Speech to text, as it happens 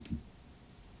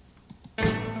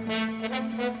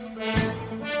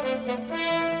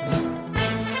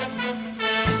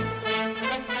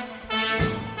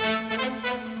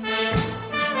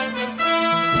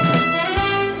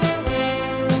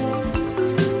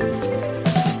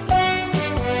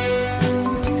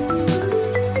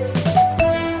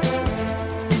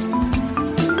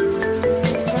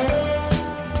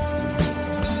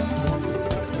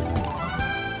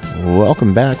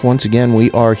welcome back. Once again,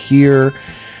 we are here,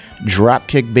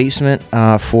 Dropkick Basement,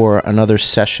 for another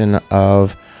session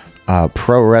of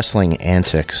pro wrestling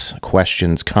antics,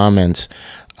 questions, comments,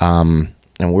 and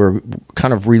we're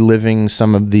kind of reliving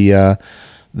some of the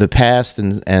past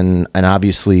and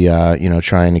obviously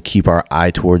trying to keep our eye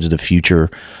towards the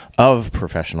future of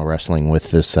professional wrestling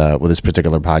with this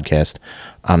particular podcast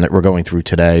that we're going through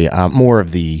today. More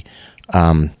of the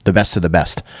best of the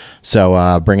best.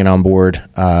 So bringing on board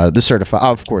the certified,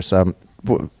 of course,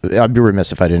 I'd be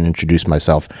remiss if I didn't introduce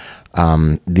myself.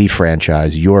 The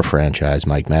franchise, your franchise,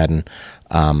 Mike Madden,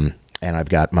 and I've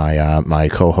got my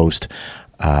co-host,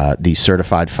 the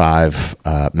Certified 5,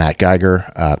 Matt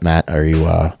Geiger. Matt,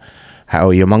 how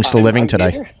are you amongst the living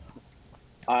today? Here.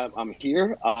 I'm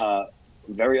here.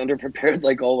 Very underprepared,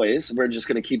 like always. We're just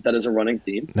going to keep that as a running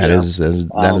theme. That is the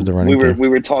running theme. We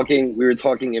were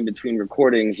talking in between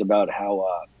recordings about how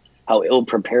ill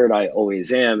prepared I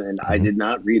always am, and I did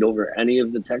not read over any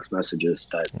of the text messages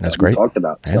that we talked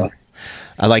about. Yeah. So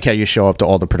I like how you show up to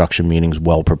all the production meetings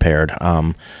well prepared.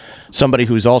 Somebody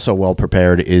who's also well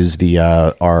prepared is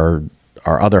the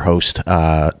our other host,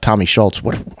 Tommy Schultz.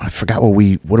 I forgot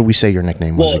what did we say your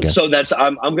nickname was again? So that's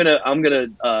I'm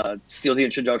gonna steal the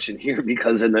introduction here,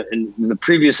 because in the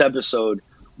previous episode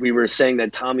we were saying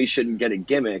that Tommy shouldn't get a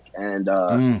gimmick, and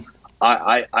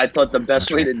I thought the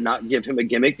best way to not give him a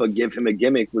gimmick but give him a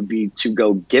gimmick would be to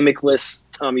go gimmickless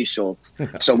Tommy Schultz.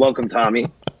 So welcome,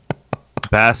 Tommy.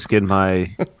 Bask in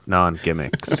my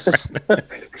non-gimmicks.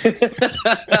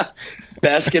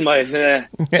 Bask in my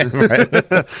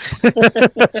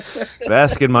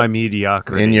Bask in my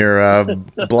mediocrity. In your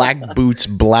black boots,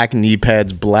 black knee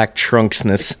pads, black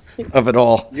trunksness of it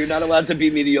all. You're not allowed to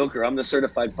be mediocre. I'm the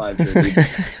certified 5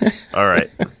 here. All right.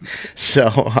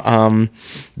 So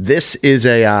this is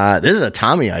a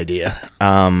Tommy idea.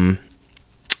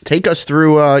 Take us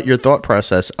through your thought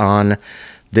process on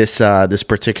this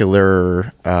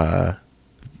particular I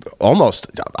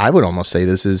would almost say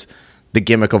this is the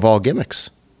gimmick of all gimmicks.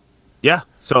 Yeah.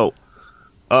 So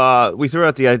we threw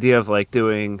out the idea of like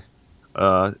doing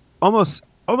almost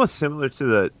similar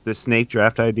to the snake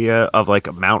draft idea of like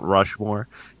a Mount Rushmore,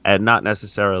 and not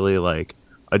necessarily like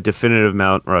a definitive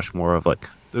Mount Rushmore of like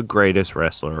the greatest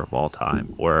wrestler of all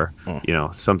time, or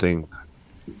something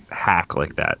hack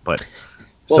like that, but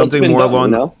something more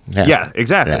along. Yeah,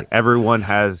 exactly. Yeah. Everyone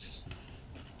has,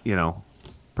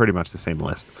 pretty much the same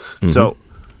list. Mm-hmm. So,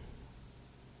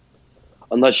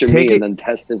 unless you're me, and then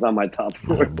Test is on my top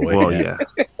 4. Oh, boy, well, yeah.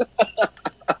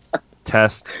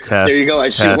 Test. There you go. I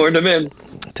shoehorned him in.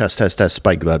 Test.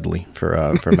 Spike Dudley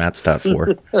for Matt's top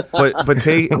 4. But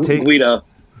take Guido.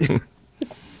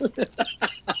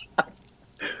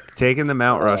 Taking the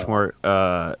Mount Rushmore,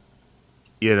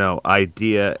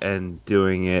 idea and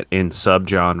doing it in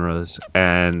subgenres,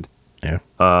 and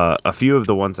a few of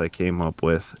the ones I came up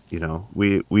with,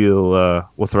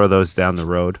 we'll throw those down the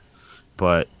road,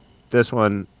 but this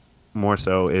one more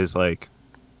so is like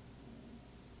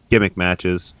gimmick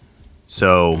matches.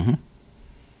 So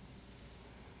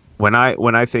when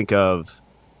I think of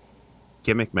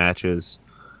gimmick matches,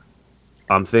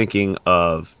 I'm thinking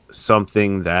of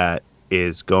something that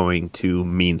is going to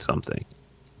mean something.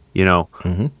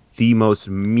 The most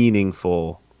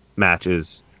meaningful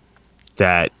matches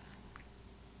that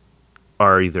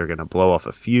are either going to blow off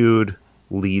a feud,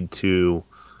 lead to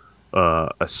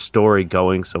a story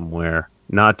going somewhere,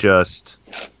 not just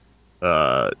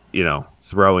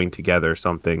throwing together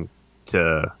something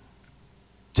to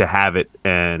have it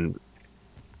and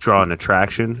draw an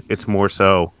attraction. It's more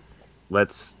so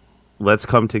let's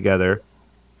come together,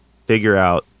 figure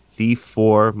out the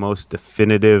 4 most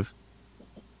definitive,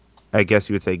 I guess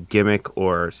you would say, gimmick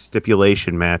or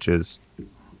stipulation matches.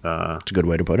 That's a good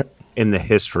way to put it. In the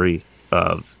history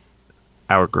of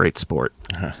our great sport.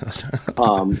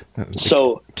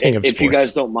 So if you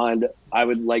guys don't mind, I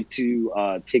would like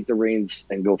to take the reins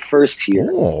and go first here.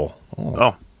 Oh,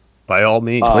 by all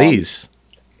means. Please.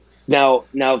 Now,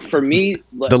 for me,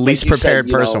 the least prepared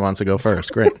person wants to go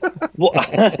first. Great.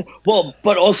 well,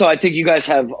 but also I think you guys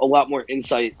have a lot more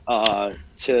insight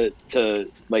to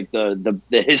like the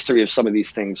history of some of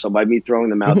these things. So by me throwing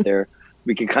them out there,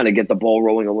 we can kind of get the ball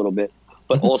rolling a little bit.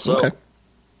 But also,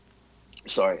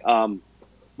 sorry,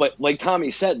 but like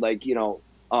Tommy said, like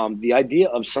the idea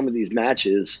of some of these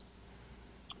matches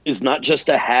is not just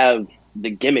to have the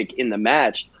gimmick in the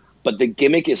match, but the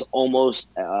gimmick is almost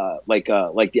like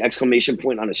the exclamation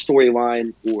point on a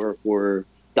storyline, or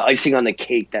the icing on the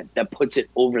cake that puts it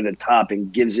over the top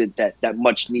and gives it that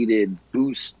much needed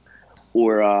boost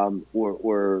or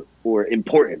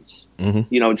importance.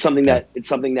 It's something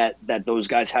that those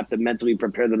guys have to mentally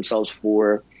prepare themselves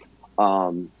for.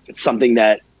 It's something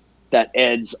that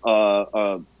adds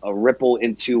a ripple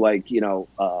into like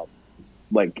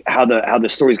like how the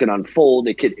story's going to unfold.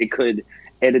 It could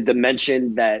add a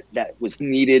dimension that was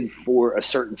needed for a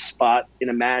certain spot in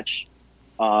a match,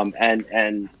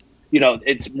 and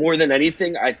it's more than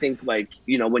anything. I think like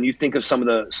when you think of some of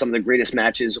the greatest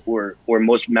matches or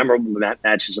most memorable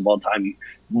matches of all time,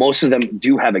 most of them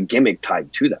do have a gimmick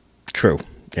tied to them. True.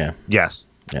 Yeah. Yes.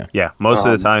 Yeah. Yeah. Most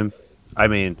of the time, I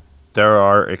mean, there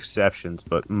are exceptions,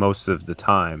 but most of the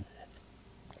time,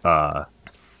 the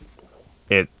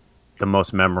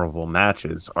most memorable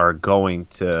matches are going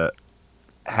to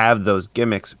have those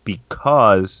gimmicks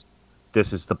because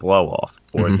this is the blow off,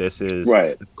 or this is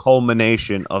the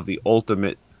culmination of the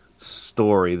ultimate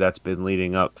story that's been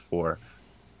leading up for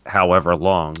however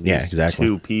long. These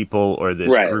two people or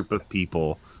this group of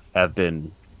people have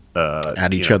been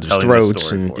at each other's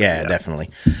throats, and definitely.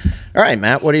 All right,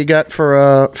 Matt, what do you got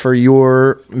for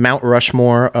your Mount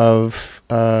Rushmore of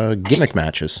gimmick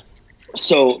matches?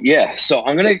 So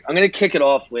I'm gonna kick it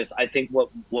off with I think what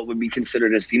would be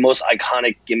considered as the most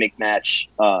iconic gimmick match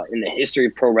in the history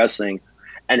of pro wrestling.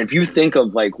 And if you think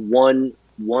of like one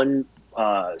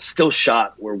still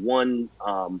shot or one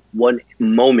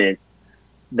moment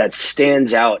that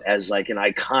stands out as like an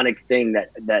iconic thing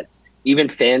that even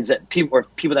fans that people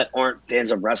that aren't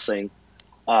fans of wrestling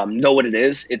know what it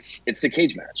is, it's the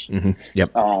cage match. Mm-hmm.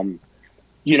 Yep.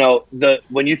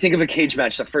 When you think of a cage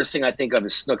match, the first thing I think of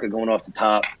is Snuka going off the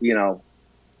top.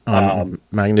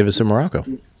 Magnificent Morocco.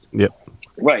 Yep.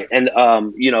 Right, and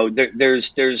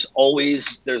there's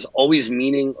always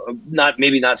meaning.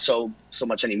 Not so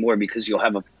much anymore because you'll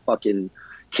have a fucking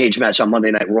cage match on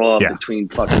Monday Night Raw between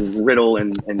fucking Riddle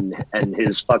and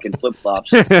his fucking flip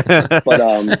flops. but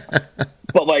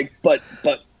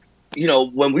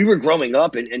when we were growing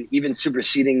up and even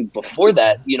superseding before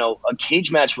that, a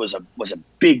cage match was a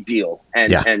big deal,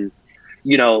 and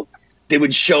they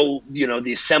would show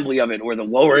the assembly of it or the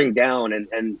lowering down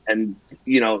and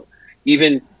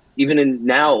even in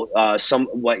now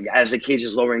as the cage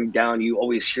is lowering down, you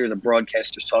always hear the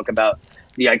broadcasters talk about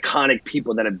the iconic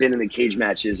people that have been in the cage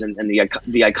matches and the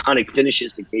iconic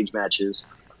finishes to cage matches.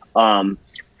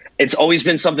 It's always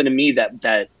been something to me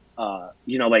that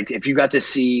like if you got to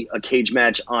see a cage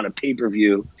match on a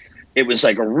pay-per-view, it was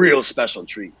like a real special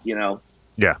treat,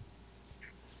 Yeah.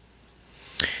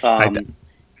 Go ahead,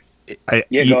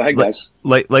 guys.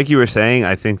 Like you were saying,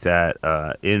 I think that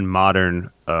in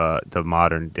the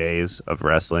modern days of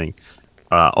wrestling,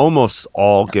 almost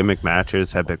all gimmick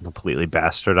matches have been completely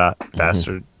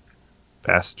bastardized.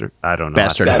 I don't know.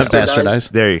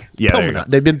 Bastardized. There you go.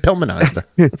 They've been Pillmanized.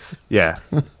 Yeah.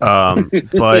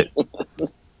 But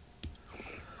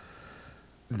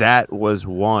that was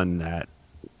one that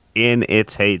in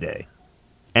its heyday,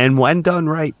 and when done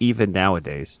right, even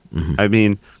nowadays, I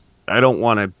mean, I don't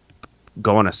want to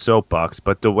go on a soapbox,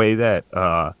 but the way that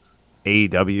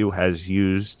AEW has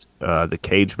used the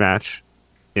cage match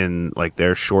in like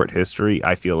their short history,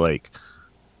 I feel like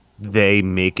they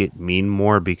make it mean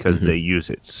more because they use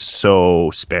it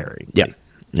so sparingly. Yeah.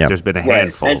 There's been a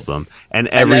handful of them, and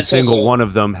every single one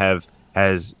of them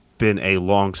has been a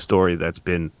long story that's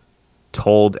been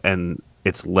told, and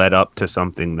it's led up to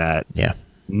something that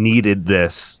needed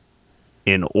this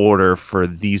in order for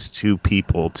these two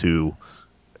people to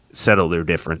settle their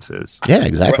differences. Yeah,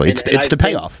 exactly. It's the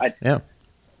payoff.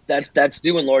 That's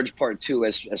due in large part too,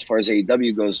 as far as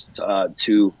AEW goes,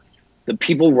 to the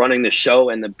people running the show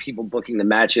and the people booking the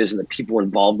matches and the people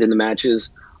involved in the matches.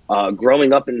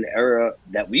 Growing up in an era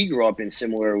that we grew up in,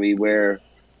 similarly, where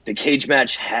the cage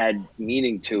match had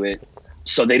meaning to it,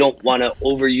 so they don't want to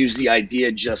overuse the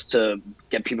idea just to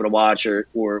get people to watch or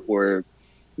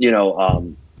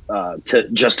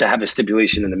to have a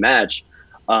stipulation in the match.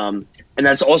 And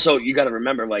that's also, you got to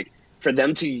remember, like, for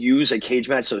them to use a cage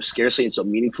match so scarcely and so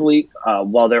meaningfully,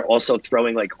 while they're also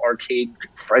throwing like arcade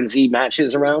frenzy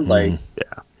matches around,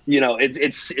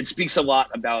 it speaks a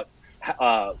lot about,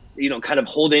 kind of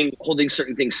holding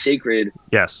certain things sacred.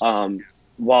 Yes.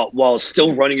 While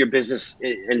still running your business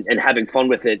and having fun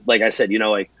with it. Like I said,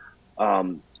 they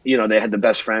had the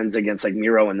best friends against like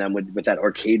Miro and them with that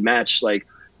arcade match. Like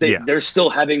they're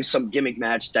still having some gimmick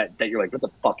match that you're like, what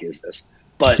the fuck is this?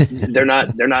 But they're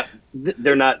not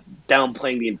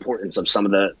downplaying the importance of some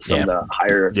of the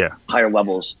higher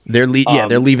levels. They're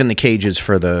leaving the cages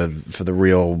for the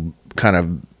real kind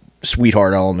of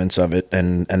sweetheart elements of it,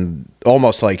 and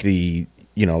almost like the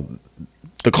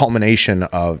culmination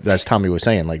of, as Tommy was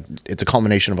saying, like it's a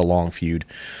culmination of a long feud.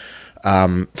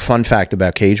 Fun fact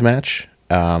about cage match: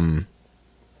 I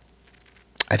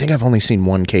think I've only seen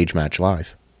one cage match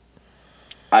live.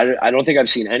 I don't think I've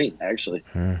seen any actually.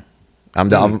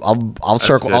 I'll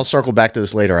circle back to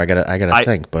this later. I gotta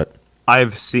think, but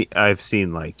I've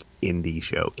seen like indie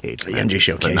show cage matches, indie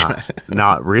show cage match.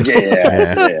 not really.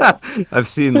 Yeah. I've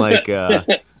seen like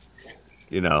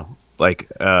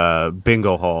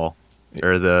Bingo Hall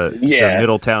or the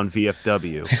Middletown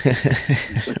VFW.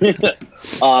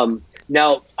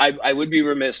 Now I would be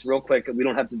remiss, real quick. We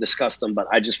don't have to discuss them, but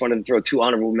I just wanted to throw two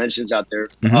honorable mentions out there.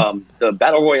 The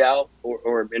Battle Royale,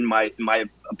 or in my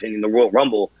opinion, the Royal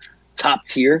Rumble, top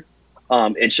tier.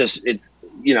 It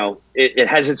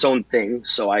has its own thing,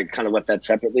 so I kind of left that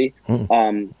separately.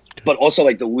 But also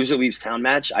like the loser leaves town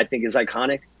match, I think is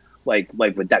iconic. Like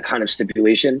with that kind of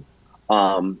stipulation.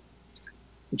 I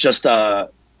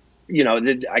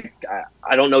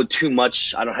don't know too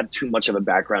much. I don't have too much of a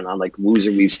background on like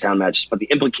loser leaves town matches, but the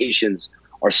implications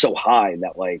are so high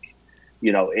that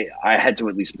I had to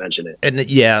at least mention it. And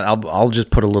I'll just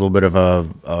put a little bit of a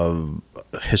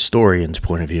historian's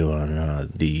point of view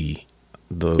on the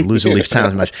loser leaves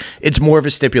town match. It's more of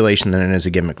a stipulation than it is a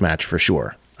gimmick match for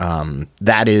sure.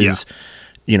 That is,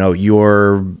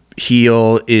 your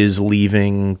heel is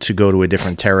leaving to go to a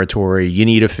different territory. You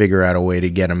need to figure out a way to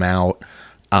get him out.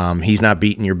 He's not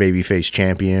beating your babyface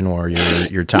champion or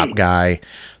your top guy.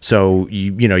 So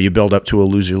you build up to a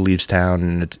loser leaves town,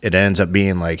 and it ends up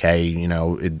being like, hey,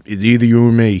 it's either you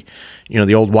or me.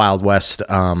 The old Wild West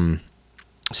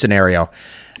scenario.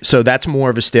 So that's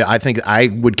more of a I think I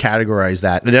would categorize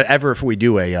that. If we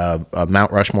do a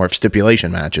Mount Rushmore of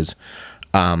stipulation matches,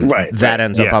 that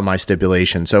ends up on my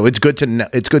stipulation. So it's good to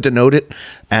note it,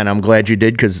 and I'm glad you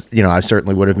did, because I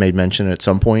certainly would have made mention at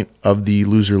some point of the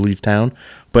loser leave town,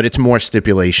 but it's more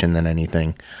stipulation than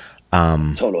anything.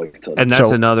 Totally. And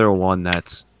that's another one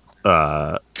that's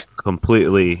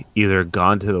completely either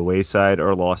gone to the wayside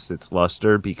or lost its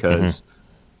luster, because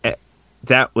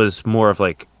that was more of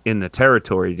like in the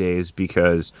territory days,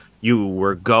 because you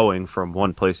were going from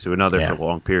one place to another for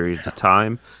long periods of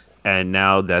time. And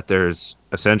now that there's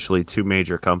essentially two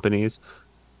major companies,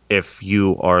 if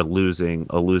you are losing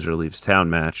a loser leaves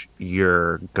town match,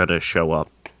 you're gonna show up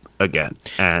again,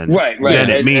 and then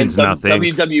it means nothing.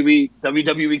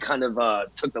 WWE kind of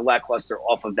took the lackluster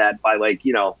off of that by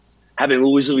having a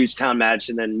loser leaves town match,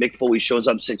 and then Mick Foley shows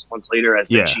up 6 months later as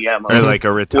the GM, or like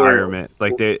a retirement.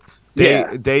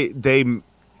 They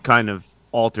kind of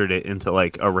altered it into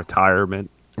like a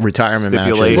retirement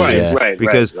stipulation, right?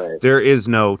 Because there is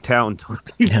no town to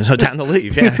leave. There's no town to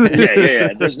leave. Yeah,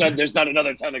 There's not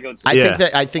another town to go to.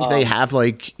 I think they have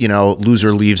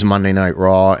loser leaves Monday Night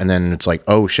Raw, and then it's like,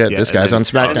 oh shit, this guy's on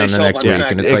SmackDown the next week,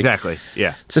 and it's exactly.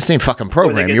 It's the same fucking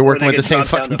program. You're working with the same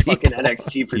fucking people.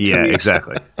 NXT for 2 weeks.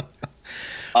 Exactly.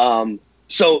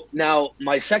 So now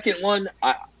my second one,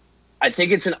 I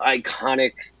think it's an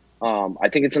iconic.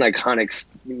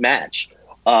 Match.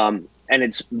 And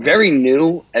it's very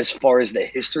new as far as the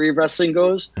history of wrestling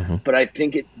goes, but I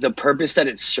think the purpose that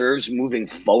it serves moving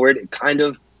forward, it kind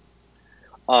of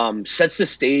sets the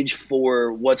stage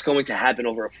for what's going to happen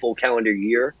over a full calendar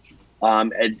year.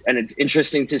 And it's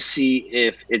interesting to see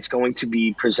if it's going to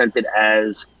be presented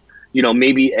as,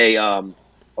 maybe a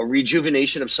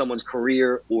rejuvenation of someone's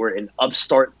career or an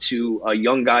upstart to a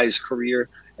young guy's career.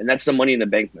 And that's the Money in the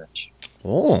Bank match.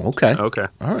 Oh, okay. Okay.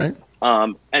 All right.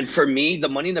 And for me, the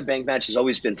Money in the Bank match has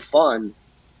always been fun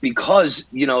because,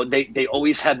 they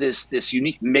always have this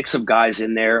unique mix of guys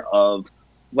in there of,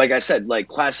 like I said, like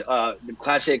the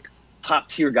classic top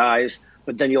tier guys,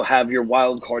 but then you'll have your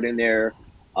wild card in there.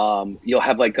 You'll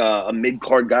have like a mid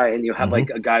card guy, and you'll have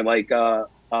like a guy like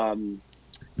Austin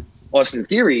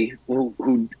Theory,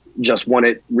 who just won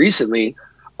it recently,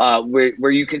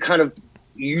 where you can kind of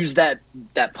use that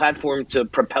platform to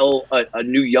propel a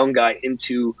new young guy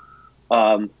into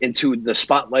the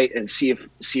spotlight and see if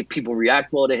people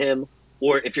react well to him,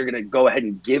 or if you're going to go ahead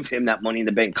and give him that Money in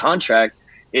the Bank contract,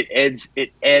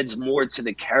 it adds more to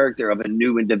the character of a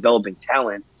new and developing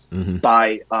talent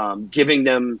by giving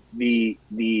them the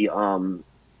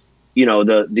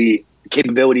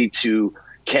capability to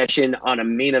cash in on a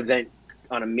main event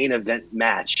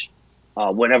match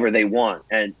whenever they want,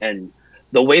 and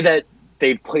the way that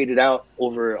they played it out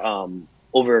over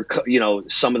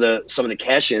some of the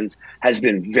cash-ins has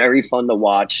been very fun to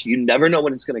watch. You never know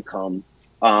when it's going to come.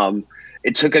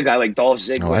 It took a guy like Dolph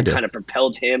Ziggler kind of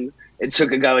propelled him. It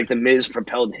took a guy like The Miz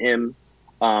propelled him.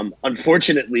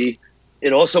 Unfortunately,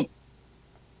 it also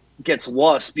gets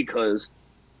lost because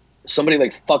somebody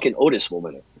like fucking Otis will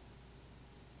win it.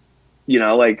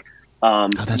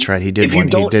 That's right. He did win.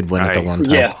 He did win it the one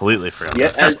time. Yeah, completely forgot.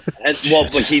 Yeah,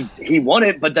 but he won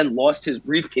it, but then lost his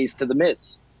briefcase to The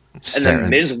Miz. And then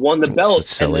Miz won the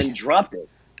belt and then dropped it.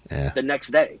 the next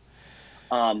day.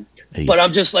 But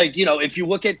I'm just like, if you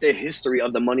look at the history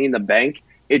of the Money in the Bank,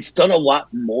 it's done a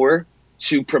lot more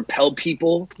to propel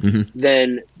people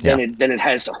than it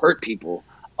has to hurt people.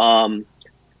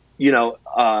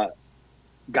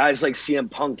 Guys like CM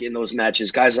Punk in those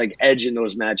matches, guys like Edge in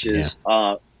those matches,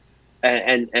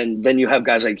 and then you have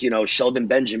guys like Sheldon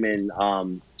Benjamin,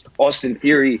 Austin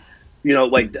Theory,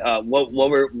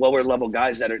 lower level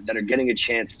guys that are getting a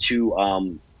chance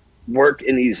to work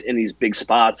in these big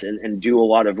spots and do a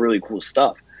lot of really cool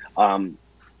stuff.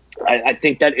 I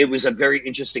think that it was a very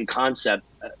interesting concept,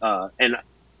 and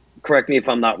correct me if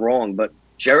I'm not wrong, but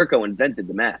Jericho invented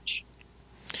the match.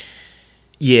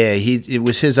 Yeah, it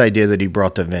was his idea that he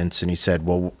brought to Vince, and he said,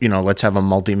 well, let's have a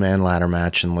multi-man ladder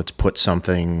match and let's put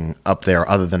something up there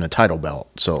other than a title belt.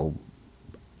 So,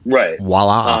 right,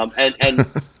 voila.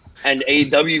 And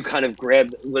AEW kind of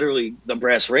grabbed literally the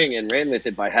brass ring and ran with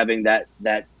it by having that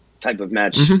type of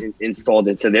match installed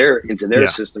into their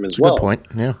system as well. Good point.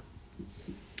 Yeah,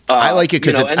 I like it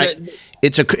because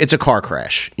it's a car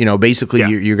crash. Basically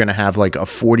you're going to have like a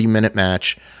 40-minute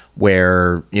match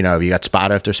where you got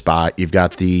spot after spot. You've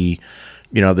got the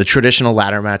traditional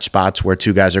ladder match spots where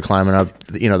two guys are climbing up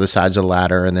the sides of the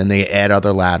ladder, and then they add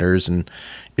other ladders, and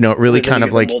it really kind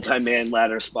of like multi-man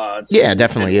ladder spots. Yeah,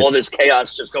 definitely. And all this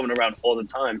chaos just going around all the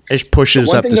time. It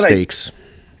pushes up the stakes.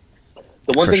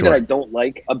 The one thing that I don't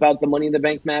like about the Money in the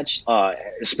Bank match,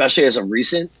 especially as of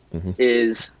recent,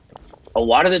 is a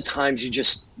lot of the times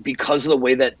because of the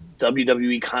way that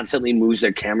WWE constantly moves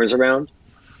their cameras around,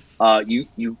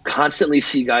 you constantly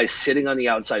see guys sitting on the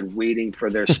outside waiting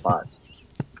for their spot.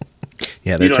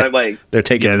 Yeah, they're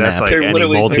taking that's like they're any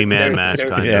multi-man match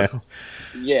kind of.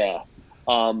 Yeah,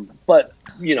 but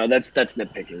that's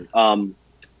nitpicking.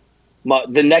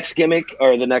 The next gimmick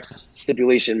or the next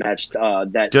stipulation match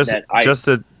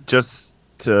just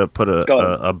to put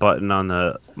a button on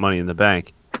the Money in the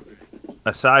Bank.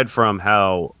 Aside from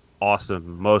how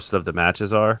awesome most of the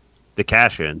matches are, the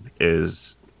cash-in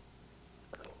is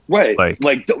right.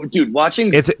 Like dude,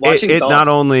 watching it not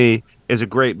only is a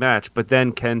great match, but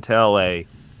then can tell a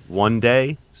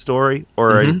 1-day story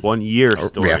or a 1-year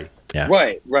story. Yeah.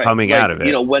 Right. Coming out of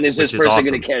it. When is this person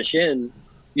going to cash in?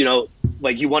 You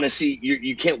want to see.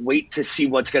 You can't wait to see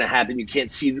what's going to happen. You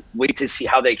can't wait to see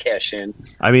how they cash in.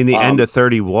 I mean, the end of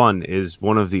 31 is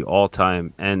one of the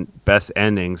all-time and best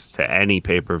endings to any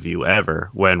pay-per-view ever.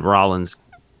 When Rollins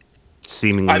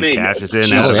seemingly cashes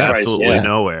in out of absolutely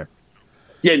nowhere.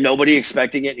 Yeah, nobody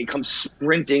expecting it. And he comes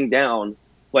sprinting down,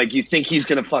 like you think he's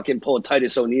going to fucking pull a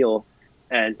Titus O'Neil,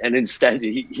 and instead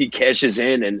he cashes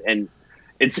in, and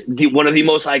it's one of the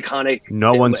most iconic.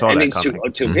 No one saw that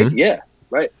coming. Yeah.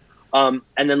 Right. And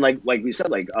then like we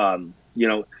said,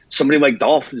 somebody like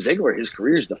Dolph Ziggler, his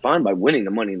career is defined by winning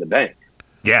the Money in the Bank.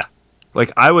 Yeah.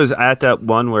 Like I was at that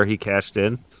one where he cashed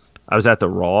in. I was at the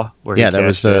Raw where that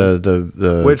was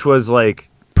the which was like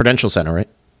Prudential Center, right?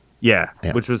 Yeah.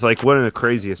 Which was like one of the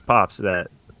craziest pops that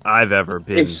I've ever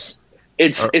been. It's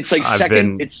like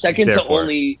second. It's second to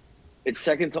only. It's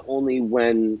second to only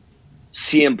when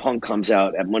CM Punk comes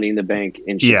out at Money in the Bank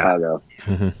in Chicago.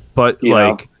 Yeah. But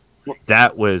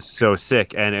that was so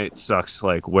sick, and it sucks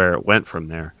like where it went from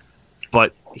there.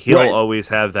 But he'll always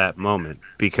have that moment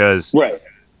because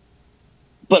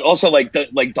But also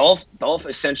Dolph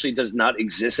essentially does not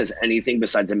exist as anything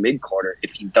besides a mid-carder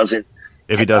if he doesn't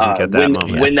get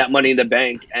that win that Money in the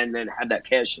Bank and then have that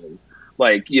cash in.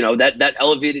 That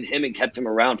elevated him and kept him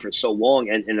around for so long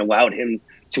and allowed him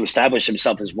to establish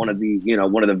himself as one of the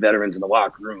veterans in the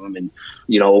locker room and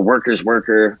a worker's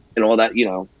worker and all that.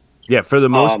 Yeah, for the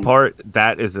most part,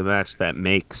 that is the match that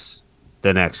makes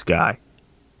the next guy.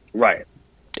 Right.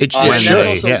 It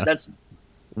should. That's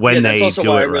also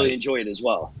why I really enjoy it as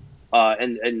well.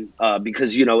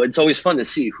 Because it's always fun to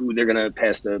see who they're gonna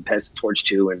pass the torch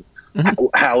to and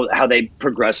how they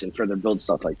progress and further build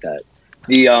stuff like that.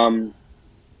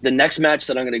 The next match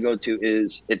that I'm gonna go to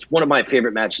it's one of my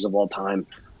favorite matches of all time.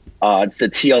 It's the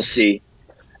TLC.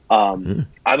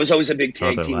 I was always a big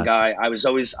tag team guy. I was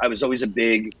always a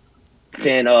big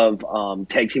fan of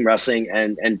tag team wrestling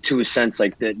and to a sense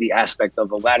like the aspect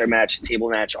of a ladder match, a table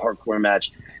match, a hardcore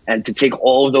match, and to take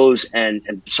all of those and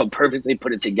so perfectly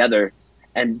put it together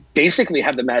and basically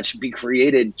have the match be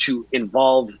created to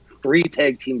involve 3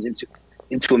 tag teams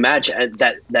into a match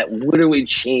that literally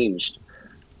changed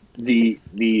the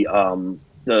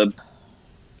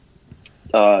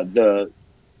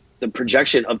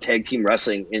projection of tag team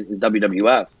wrestling in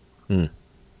WWF.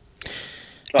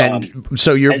 And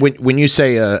so when you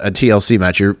say a TLC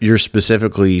match, you're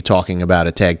specifically talking about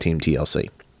a tag team TLC.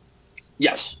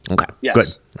 Yes. Okay. Yes. Good.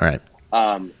 All right.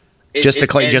 Just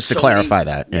to adds clarify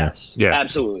that. Yeah. Yes. Yeah.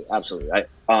 Absolutely.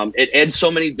 It adds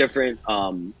so many different,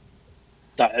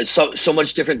 so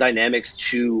much different dynamics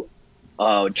to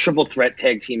a triple threat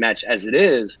tag team match as it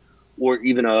is, or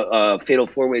even a fatal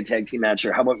 4-way tag team match,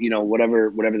 or how about,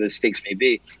 whatever the stakes may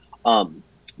be.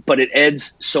 But it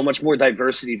adds so much more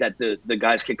diversity that the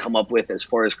guys can come up with as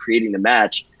far as creating the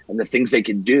match and the things they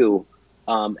can do.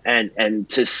 And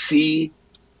to see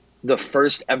the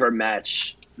first ever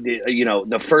match,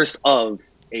 the first of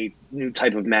a new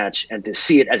type of match, and to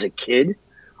see it as a kid,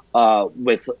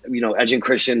 with Edge and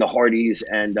Christian, the Hardys,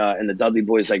 and the Dudley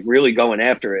Boys, like really going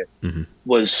after it,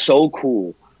 was so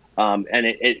cool. And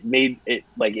it made it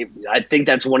like it. I think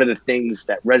that's one of the things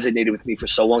that resonated with me for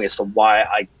so long as to why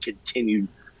I continued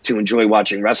to enjoy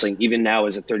watching wrestling, even now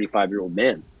as a 35-year-old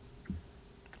man.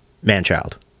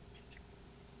 Man-child.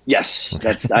 Yes,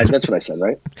 okay. That's what I said,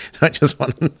 right? I just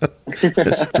want to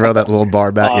just throw that little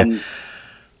bar back.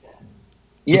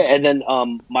 Yeah, and then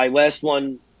my last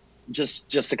one, just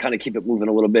to kind of keep it moving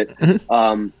a little bit,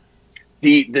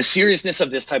 the seriousness of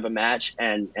this type of match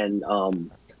and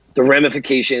the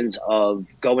ramifications of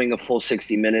going a full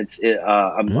 60 minutes.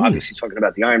 I'm obviously talking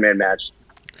about the Iron Man match.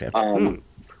 Okay.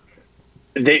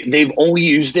 They've only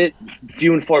used it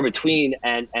few and far between,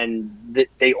 and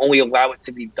they only allow it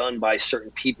to be done by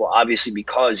certain people, obviously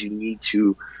because you need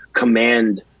to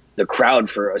command the crowd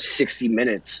for a 60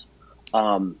 minutes.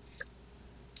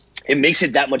 It makes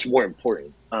it that much more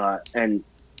important. I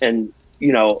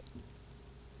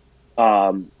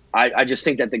just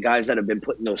think that the guys that have been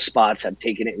put in those spots have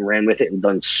taken it and ran with it and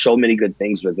done so many good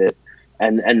things with it.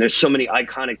 And there's so many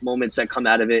iconic moments that come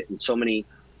out of it, and so many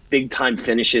big time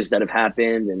finishes that have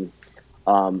happened. And,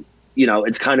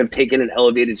 it's kind of taken and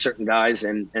elevated certain guys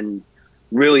and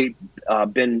really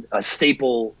been a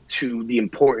staple to the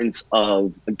importance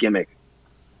of a gimmick.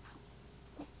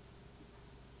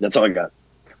 That's all I got.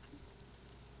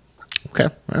 Okay.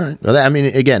 All right. Well, I mean,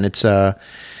 again, it's a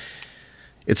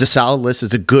solid list.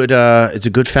 It's a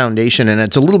good foundation, and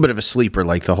it's a little bit of a sleeper,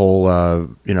 like the whole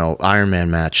Iron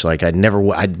Man match. Like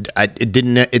it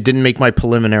didn't make my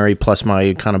preliminary plus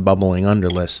my kind of bubbling under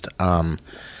list.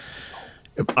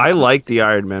 I like the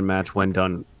Iron Man match when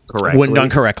done correctly. When done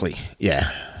correctly,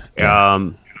 yeah.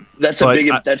 That's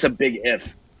a big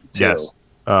if. Too. Yes.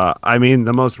 I mean,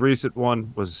 the most recent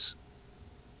one was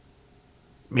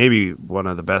maybe one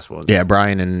of the best ones. Yeah,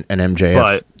 Brian and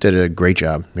MJF did a great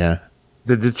job. Yeah.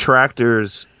 The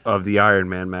detractors of the Iron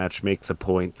Man match make the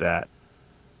point that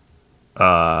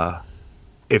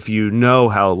if you know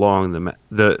how long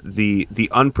the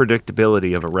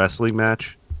unpredictability of a wrestling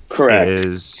match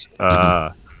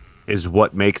is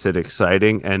what makes it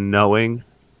exciting, and knowing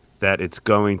that it's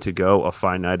going to go a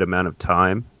finite amount of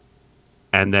time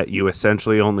and that you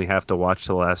essentially only have to watch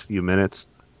the last few minutes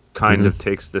kind of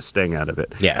takes the sting out of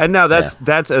it. Yeah. And now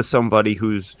that's as somebody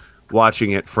who's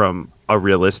watching it from a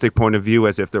realistic point of view,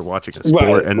 as if they're watching a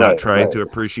sport and not trying to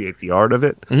appreciate the art of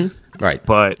it. Mm-hmm. Right.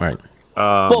 But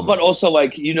but also,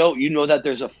 like, you know that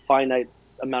there's a finite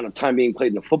amount of time being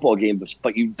played in a football game,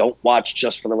 but you don't watch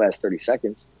just for the last 30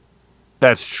 seconds.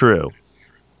 That's true.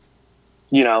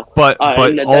 But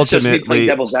ultimately, that's just me playing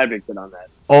devil's advocate on that.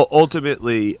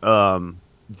 Ultimately,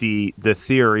 the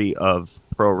theory of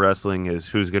pro wrestling is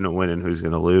who's going to win and who's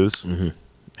going to lose.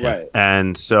 Mm-hmm. Right.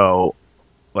 And so,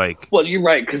 like, well, you're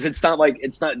right, because it's not.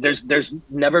 There's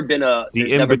never been a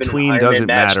the in between doesn't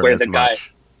matter as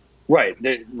much. Right.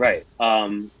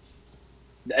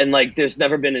 And like, there's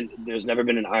never been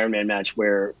an Iron Man match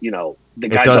where the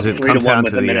guy's up 3-1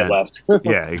 with a minute left.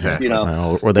 Yeah, exactly.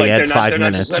 Or they add 5 minutes. They're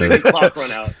not just letting the clock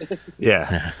run out.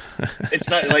 Yeah. It's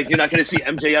not like you're not going to see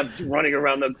MJF running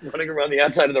around the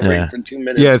outside of the ring for 2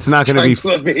 minutes. Yeah, it's not going to be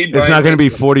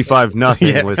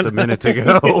 45-0 with a minute to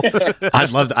go.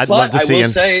 I'd love to see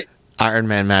an Iron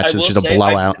Man match that's just a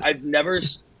blowout. I've never.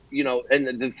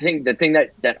 And the thing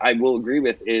that I will agree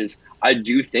with is I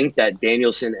do think that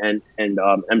Danielson and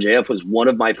MJF was one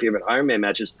of my favorite Iron Man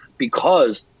matches,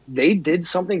 because they did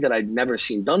something that I'd never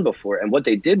seen done before. And what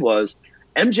they did was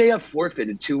MJF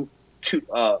forfeited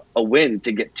a win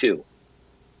to get 2.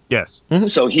 Yes. Mm-hmm.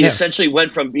 So he essentially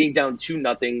went from being down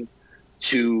 2-0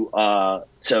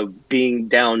 to being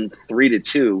down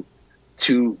 3-2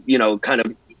 to kind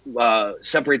of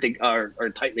separate or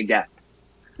tighten the gap.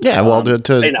 Yeah, well, to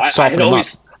soften them up.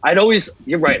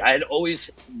 You're right. I had always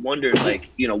wondered,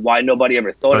 why nobody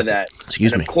ever thought of that.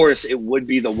 Excuse me. Of course, it would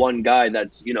be the one guy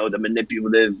that's, the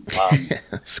manipulative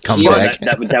scumbag.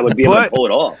 That would be able to pull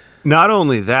it off. Not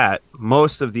only that,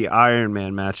 most of the Iron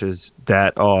Man matches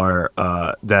that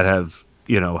have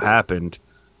happened,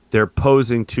 they're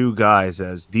posing 2 guys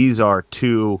as these are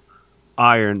 2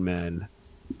 Iron Men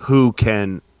who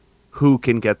can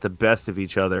get the best of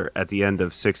each other at the end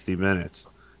of 60 minutes.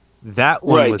 That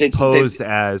one was posed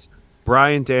as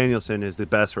Bryan Danielson is the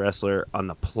best wrestler on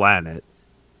the planet.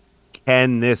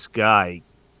 Can this guy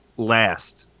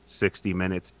last 60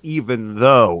 minutes, even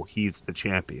though he's the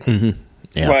champion? Mm-hmm.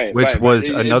 Yeah. Which was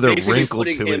another wrinkle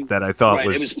to it that I thought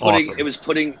was awesome. It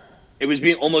was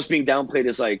almost being downplayed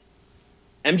as like,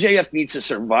 MJF needs to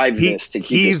survive this to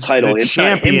keep his title. He's the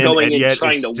champion, him going and yet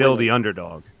trying is to still win the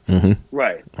underdog. Mm-hmm.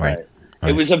 Right.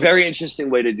 It was a very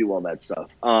interesting way to do all that stuff.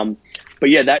 But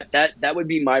yeah, that would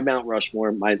be my Mount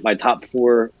Rushmore, my top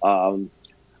 4.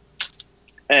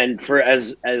 And for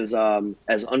as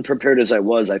unprepared as I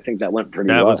was, I think that went pretty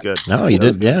well. That was good. No, you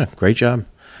did. Yeah, great job.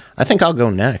 I think I'll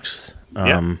go next.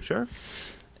 Yeah, sure.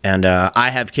 And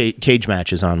I have cage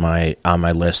matches on my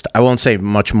list. I won't say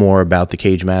much more about the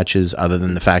cage matches other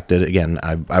than the fact that, again,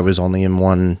 I was only in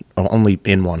one. I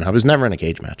was never in a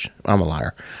cage match. I'm a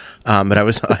liar. But I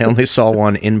only saw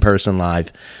one in person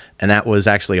live, and that was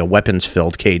actually a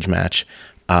weapons-filled cage match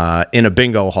in a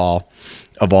bingo hall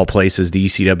of all places, the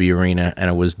ECW arena, and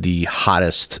it was the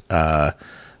hottest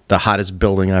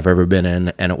building I've ever been in,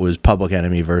 and it was Public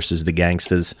Enemy versus the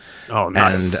Gangstas. Oh,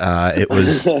 nice! And it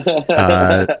was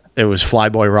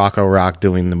Flyboy Rocco Rock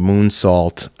doing the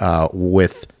moonsault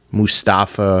with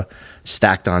Mustafa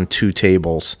stacked on 2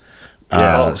 tables.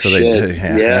 That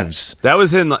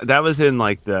was in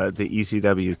like the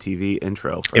ECW TV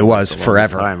intro. It was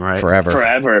forever, time, right?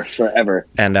 forever.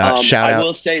 And shout out! I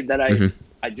will say that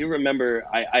I do remember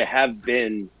I have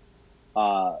been.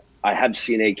 I have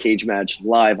seen a cage match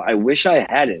live. I wish I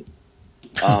hadn't,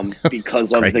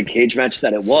 because of the cage match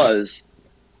that it was.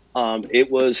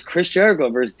 It was Chris Jericho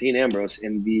versus Dean Ambrose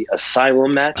in the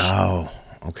Asylum match. Oh,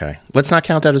 okay. Let's not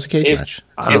count that as a cage match.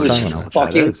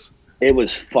 It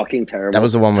was fucking terrible. That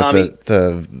was the one with Tommy,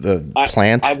 the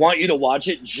plant. I want you to watch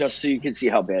it just so you can see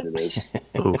how bad it is.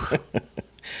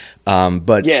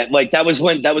 But yeah, like that was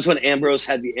when Ambrose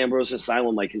had the Ambrose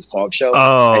Asylum, like his talk show.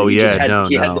 Oh yeah,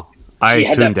 I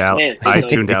tuned out. I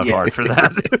tuned out hard for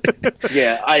that.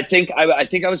 Yeah, I think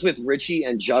I was with Richie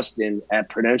and Justin at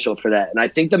Prudential for that, and I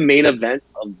think the main event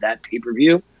of that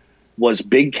pay-per-view was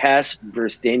Big Cass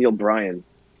versus Daniel Bryan.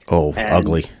 Oh,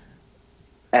 ugly.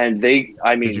 And did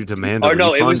you demand?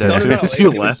 It was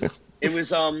It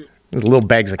was little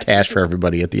bags of cash for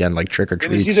everybody at the end, like trick or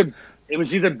treats. It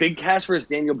was either Big Cass versus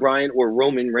Daniel Bryan or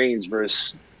Roman Reigns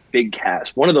versus Big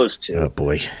Cass. One of those two. Oh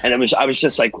boy! And I was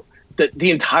just like.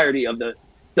 The entirety of the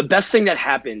best thing that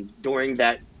happened during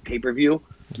that pay-per-view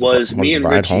was me and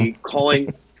Richie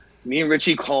calling who's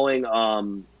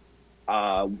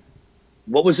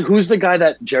the guy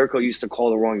that Jericho used to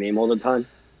call the wrong name all the time?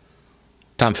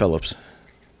 Tom Phillips.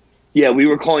 Yeah, we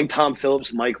were calling Tom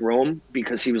Phillips Mike Rome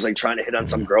because he was like trying to hit on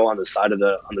some girl on the side of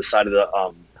the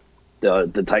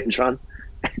Titantron.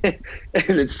 And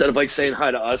instead of like saying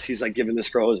hi to us, he's like giving this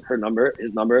girl his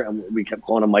number, and we kept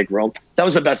calling him Mike Rome. That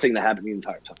was the best thing that happened the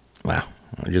entire time. Wow,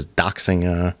 just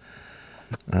doxing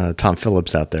Tom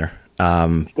Phillips out there.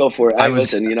 Go for it. I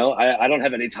don't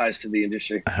have any ties to the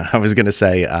industry. I was gonna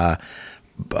say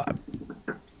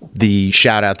the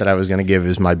shout out that I was gonna give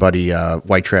is my buddy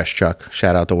White Trash Chuck.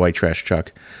 Shout out to White Trash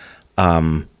Chuck.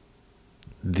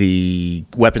 The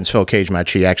weapons fill cage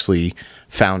match, he actually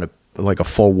found a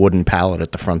full wooden pallet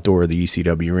at the front door of the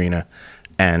ECW arena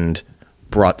and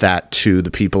brought that to the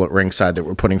people at ringside that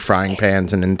were putting frying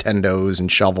pans and Nintendos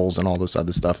and shovels and all this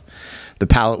other stuff. The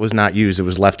pallet was not used. It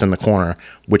was left in the corner,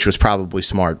 which was probably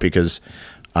smart because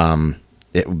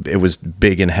it was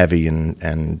big and heavy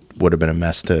and would have been a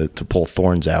mess to pull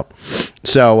thorns out.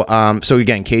 So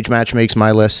again, cage match makes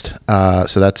my list.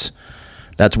 So that's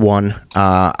one.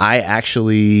 I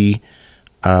actually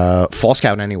False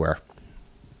Count Anywhere.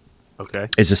 Okay.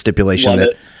 Is a stipulation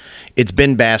it's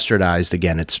been bastardized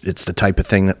again. It's the type of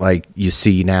thing that like you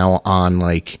see now on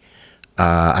like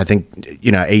I think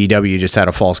AEW just had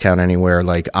a False Count Anywhere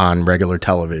like on regular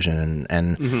television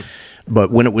and but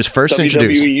when it was first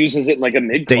introduced, WWE uses it like a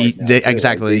mid card. They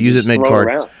use it mid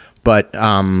card. But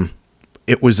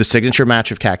it was the signature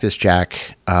match of Cactus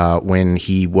Jack when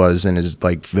he was in his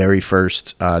like very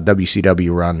first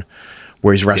WCW run.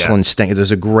 Where he's wrestling Sting.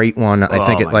 There's a great one. I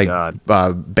think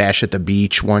Bash at the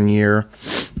Beach one year.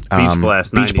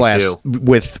 Beach Blast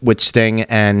with Sting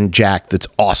and Jack. That's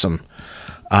awesome.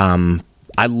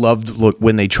 I loved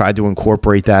when they tried to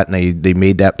incorporate that and they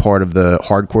made that part of the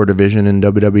hardcore division in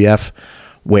WWF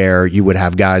where you would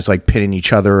have guys like pitting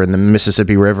each other in the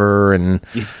Mississippi River and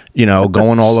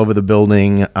going all over the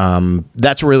building.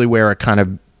 That's really where it kind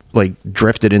of like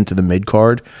drifted into the mid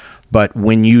card. But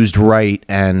when used right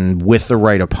and with the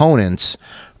right opponents,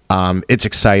 It's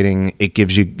exciting. It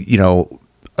gives you,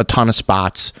 a ton of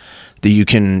spots that you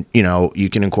can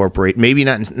incorporate. Maybe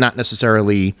not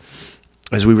necessarily,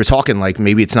 as we were talking, like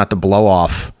maybe it's not the blow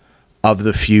off of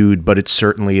the feud, but it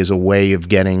certainly is a way of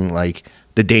getting like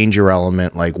the danger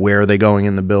element, like where are they going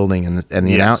in the building, and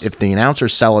if the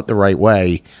announcers sell it the right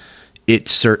way, it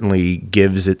certainly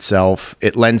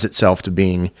it lends itself to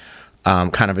being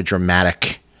kind of a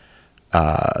dramatic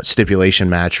stipulation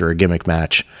match or a gimmick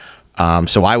match.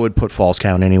 So I would put Falls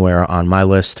Count anywhere on my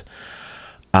list.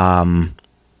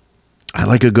 I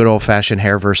like a good old fashioned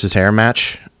hair versus hair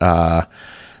match.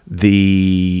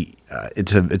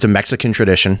 It's a Mexican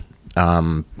tradition,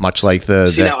 much like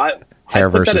the hair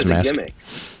versus mask. Gimmick.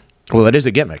 Well, it is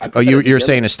a gimmick. Oh, you're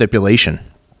saying a stipulation,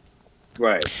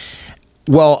 right?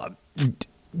 Well,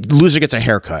 loser gets a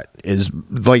haircut is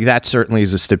like that. Certainly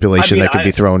is a stipulation that could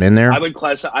be thrown in there. I would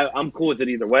I'm cool with it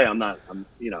either way.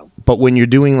 But when you're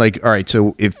doing like, all right,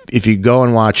 so if you go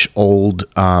and watch old,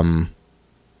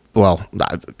 well,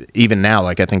 even now,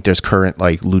 like I think there's current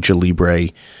like Lucha Libre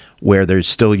where they're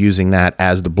still using that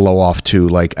as the blow off to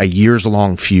like a years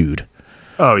long feud.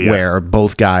 Oh yeah, where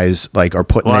both guys like are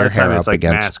putting their hair up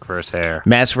against mask versus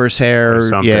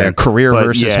hair, career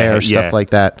versus hair, stuff like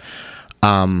that.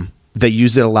 They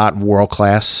used it a lot in World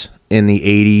Class in the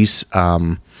 80s,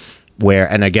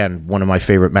 where, and again, one of my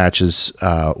favorite matches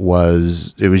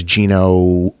was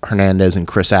Gino Hernandez and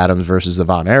Chris Adams versus the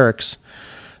Von Erichs,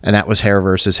 and that was hair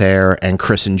versus hair, and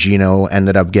Chris and Gino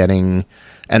ended up getting,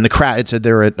 and the crowd, it said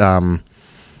they're at,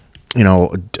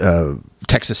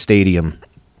 Texas Stadium,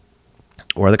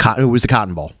 or it was the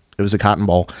Cotton Bowl. It was the Cotton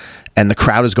Bowl, and the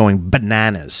crowd is going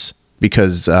bananas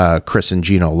because Chris and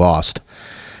Gino lost.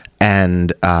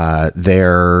 And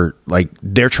they're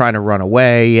trying to run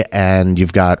away, and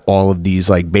you've got all of these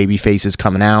like baby faces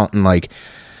coming out, and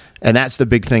that's the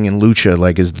big thing in lucha,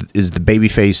 like is the baby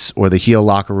face or the heel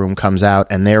locker room comes out,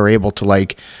 and they're able to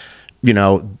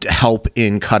help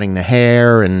in cutting the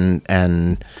hair,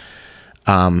 and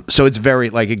so it's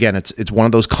very like, again, it's one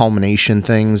of those culmination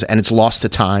things, and it's lost to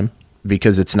time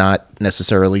because it's not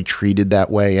necessarily treated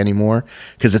that way anymore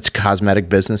because it's cosmetic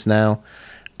business now.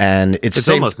 And it's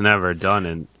almost never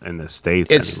done in the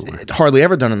States anymore. It's hardly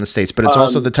ever done in the States, but it's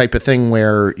also the type of thing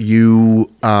where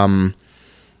you,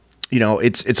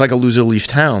 it's like a loser leaves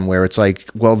town where it's like,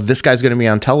 well, this guy's going to be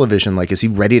on television. Like, is he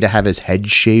ready to have his head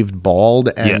shaved bald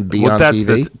and be on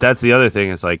TV? That's the other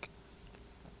thing. Is like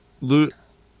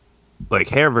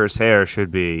hair versus hair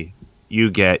should be you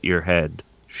get your head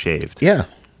shaved. Yeah,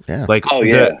 yeah.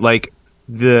 The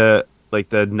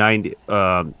 90.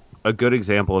 A good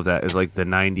example of that is like the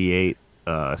 98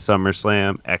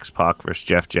 SummerSlam X-Pac versus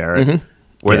Jeff Jarrett,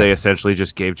 where they essentially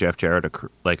just gave Jeff Jarrett a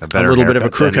better little bit of a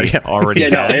crew cut. Already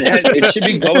it should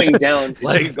be going down.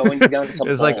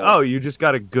 It's like, oh, you just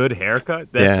got a good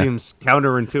haircut? That seems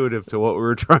counterintuitive to what we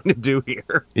were trying to do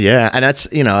here. Yeah, and that's,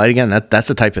 again, that's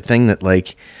the type of thing that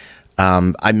like,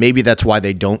 maybe that's why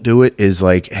they don't do it is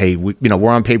like, hey,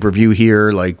 we're on pay-per-view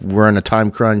here, like we're in a time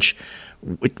crunch.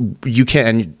 You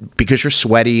can't, because you're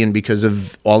sweaty and because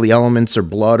of all the elements or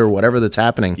blood or whatever that's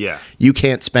happening. Yeah, you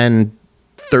can't spend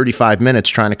 35 minutes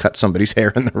trying to cut somebody's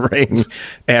hair in the ring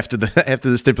after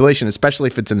the stipulation, especially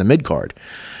if it's in the mid card.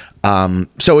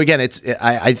 So again,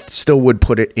 I still would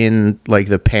put it in like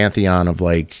the pantheon of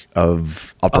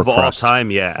upper crust all time.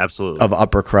 Yeah, absolutely, of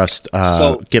upper crust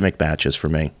gimmick matches for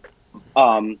me.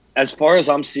 As far as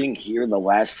I'm seeing here, the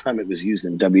last time it was used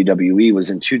in WWE was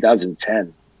in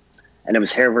 2010. And it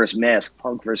was hair versus mask,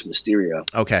 Punk versus Mysterio.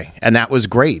 Okay, and that was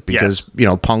great because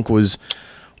Punk was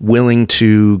willing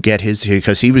to get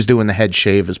because he was doing the head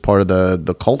shave as part of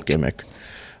the cult gimmick.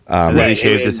 And then he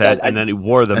shaved his head, and then he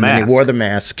wore the mask. Then he wore the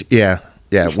mask. Yeah,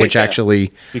 which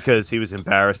actually because he was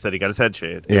embarrassed that he got his head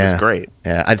shaved. It was great.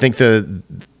 Yeah, I think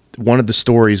one of the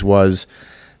stories was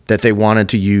that they wanted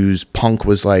to use Punk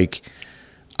was like,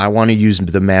 I want to use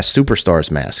the Masked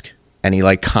Superstar's mask. And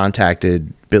he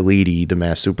contacted Bill Eadie, the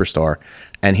Masked Superstar,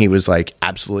 and he was like,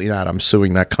 "Absolutely not! I'm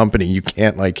suing that company. You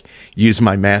can't use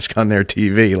my mask on their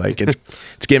TV. Like it's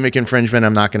gimmick infringement.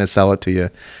 I'm not going to sell it to you."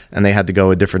 And they had to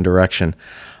go a different direction.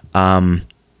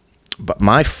 But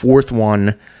my fourth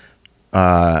one,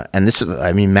 and this,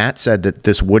 Matt said that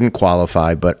this wouldn't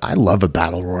qualify, but I love a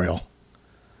battle royal.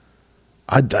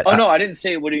 No, I didn't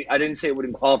say it wouldn't. I didn't say it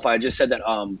wouldn't qualify. I just said that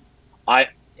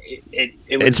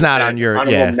it was it's not on your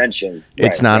mention.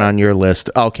 It's not on your list.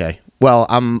 Okay. Well,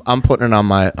 I'm putting it on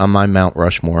my Mount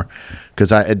Rushmore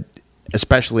because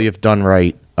especially if done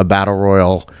right, a battle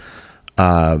royal,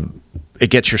 it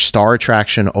gets your star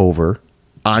attraction over.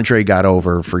 Andre got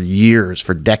over for years,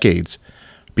 for decades,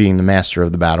 being the master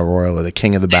of the battle royal or the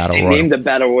king of the battle royal. They named the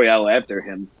battle royale after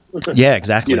him. Yeah,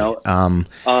 exactly. You know,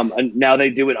 and now they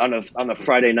do it on a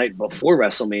Friday night before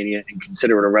WrestleMania and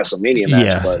consider it a WrestleMania match.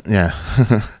 Yeah, But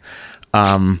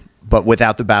yeah. But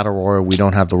without the Battle Royal, we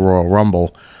don't have the Royal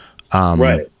Rumble.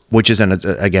 right. Which isn't,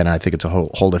 again, I think it's a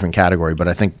whole different category, but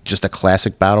I think just a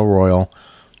classic Battle Royal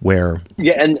where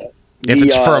Yeah, and if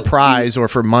it's for a prize or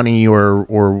for money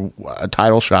or a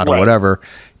title shot or Right. whatever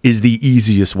is the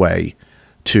easiest way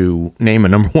to name a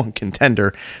number one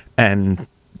contender. And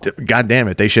God damn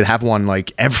it, they should have one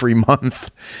like every month,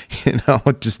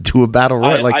 just do a Battle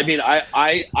Royal. I mean,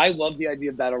 I love the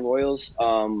idea of battle royals,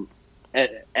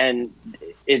 and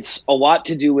it's a lot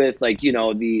to do with like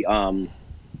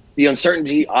the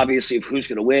uncertainty, obviously, of who's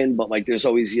going to win, but like there's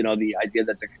always the idea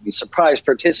that there could be surprise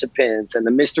participants and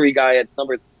the mystery guy at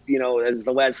number as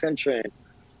the last entrant,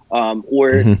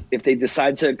 or if they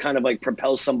decide to kind of like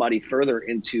propel somebody further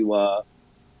into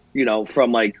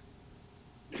from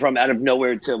out of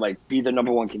nowhere to like be the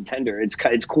number one contender.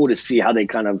 It's cool to see how they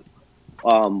kind of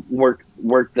work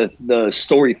the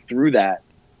story through that.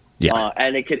 Yeah.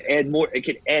 And it could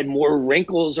add more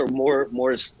wrinkles or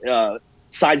more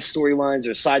side storylines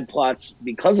or side plots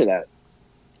because of that.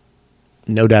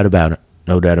 No doubt about it.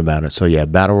 So yeah,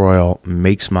 Battle Royal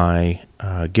makes my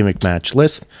gimmick match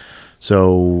list.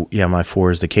 So yeah, my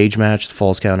 4 is the cage match, the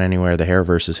Falls Count Anywhere, the hair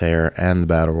versus hair, and the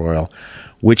Battle Royal,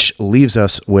 which leaves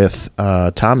us with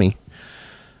Tommy,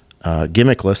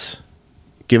 gimmickless.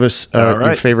 Give us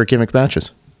your favorite gimmick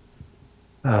matches.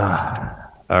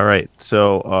 All right.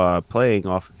 So playing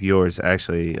off of yours,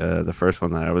 actually, the first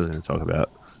one that I was going to talk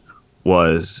about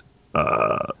was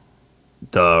the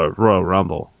Royal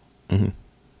Rumble. Mm-hmm.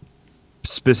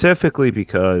 Specifically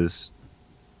because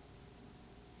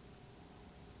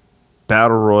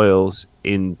Battle Royals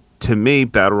in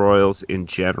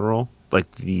general,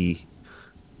 like the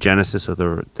genesis of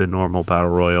the normal Battle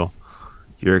Royal,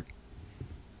 you're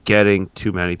getting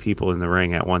too many people in the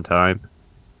ring at one time,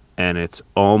 and it's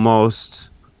almost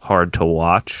hard to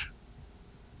watch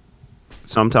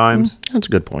sometimes. That's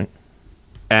a good point.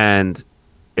 And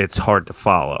it's hard to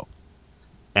follow.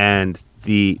 And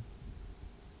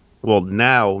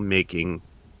now making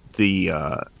the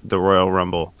Royal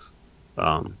Rumble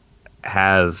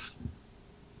have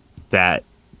that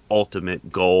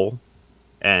ultimate goal,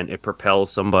 and it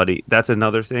propels somebody. That's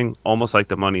another thing, almost like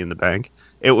the Money in the Bank.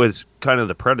 It was kind of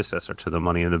the predecessor to the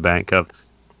Money in the Bank of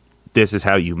this is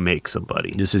how you make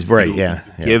somebody. This is right, yeah.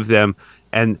 Give them,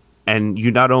 and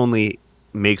you not only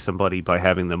make somebody by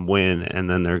having them win, and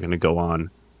then they're going to go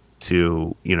on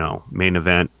to main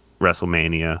event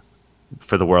WrestleMania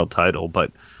for the world title,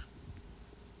 but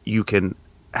you can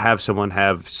have someone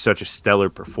have such a stellar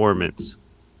performance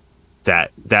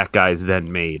that guy's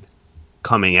then made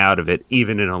coming out of it,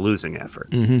 even in a losing effort.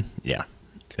 Mm-hmm. Yeah.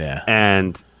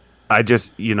 And I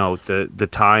just the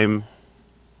time,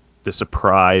 the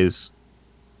surprise,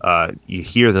 you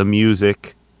hear the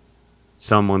music,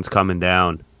 someone's coming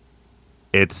down.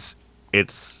 It's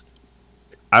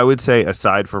I would say,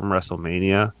 aside from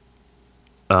WrestleMania,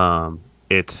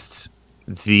 it's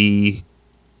the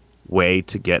way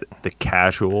to get the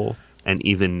casual and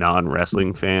even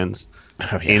non-wrestling fans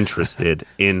interested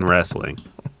in wrestling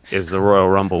is the Royal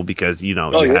Rumble, because you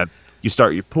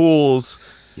start your pools,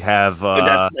 you have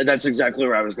that's exactly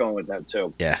where I was going with that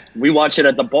too. Yeah, we watch it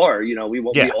at the bar.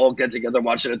 We all get together,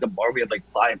 watch it at the bar. We have like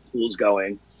 5 pools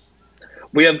going.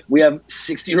 We have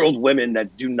 60-year-old women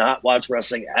that do not watch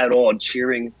wrestling at all,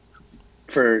 cheering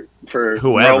for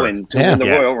whoever Rowan to win the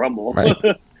Royal Rumble. Right.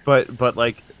 but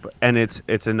like, and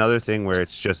it's another thing where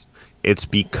it's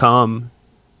become,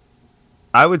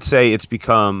 I would say it's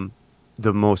become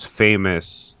the most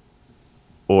famous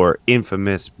or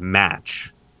infamous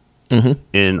match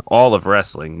in all of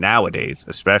wrestling nowadays,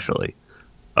 especially,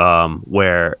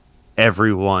 where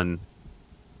everything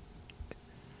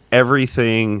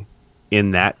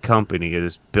in that company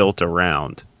is built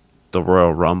around the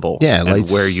Royal Rumble, and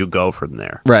where you go from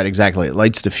there. Right, exactly. It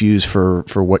lights the fuse for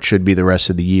what should be the rest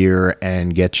of the year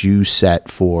and gets you set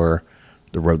for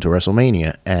the road to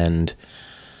WrestleMania, and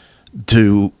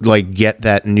to like get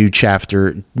that new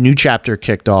chapter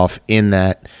kicked off in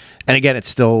that. And again, it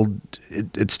still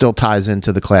ties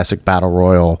into the classic Battle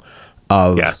Royal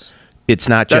of It's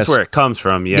not just that's where it comes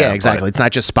from. Yeah, exactly. It's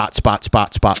not just spot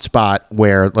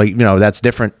where that's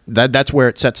different. That's where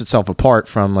it sets itself apart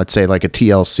from, let's say, like a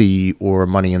TLC or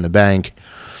Money in the Bank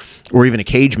or even a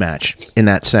cage match, in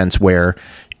that sense, where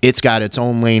it's got its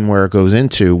own lane where it goes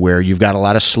into, where you've got a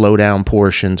lot of slow down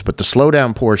portions, but the slow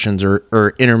down portions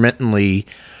are intermittently,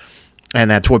 and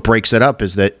that's what breaks it up,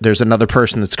 is that there's another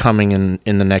person that's coming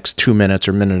in the next 2 minutes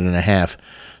or minute and a half.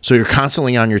 So you're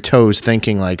constantly on your toes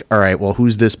thinking like, all right, well,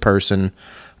 who's this person?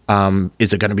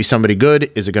 Is it going to be somebody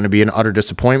good? Is it going to be an utter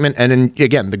disappointment? And then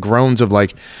again, the groans of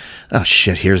like, oh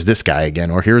shit, here's this guy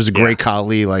again, or here's a great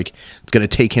Khali. Like it's going to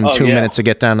take him 2 minutes to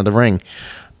get down to the ring.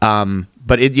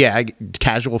 But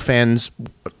casual fans,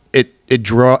 it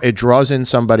draws in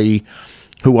somebody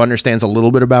who understands a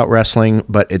little bit about wrestling,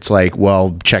 but it's like,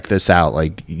 well, check this out.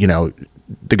 Like,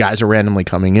 the guys are randomly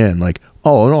coming in like,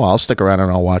 oh no, I'll stick around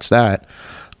and I'll watch that.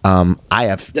 I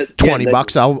have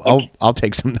 $20. I'll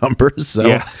take some numbers.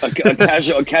 So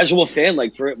a casual fan,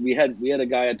 like we had a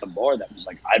guy at the bar that was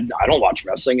like, I don't watch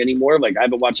wrestling anymore. Like I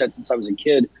haven't watched that since I was a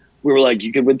kid. We were like,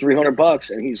 you could win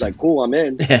 $300, and he's like, cool, I'm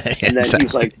in. And then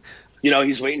he's like,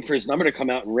 he's waiting for his number to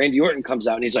come out, and Randy Orton comes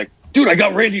out, and he's like, dude, I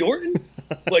got Randy Orton.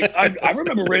 Like I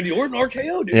remember Randy Orton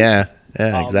RKO, dude. Yeah,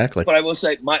 exactly. But I will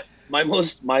say my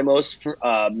most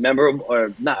memorable,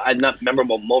 or not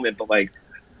memorable moment, but like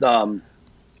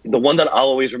the one that I'll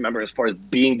always remember as far as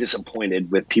being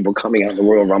disappointed with people coming out in the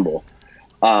Royal Rumble.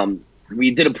 We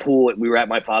did a pool. We were at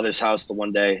my father's house the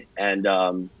one day,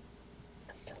 and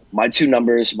my two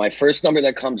numbers, my first number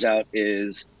that comes out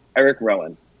is Eric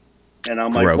Rowan. And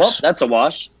I'm like, well, that's a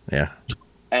wash. Yeah.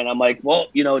 And I'm like, well,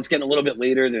 it's getting a little bit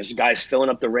later. There's guys filling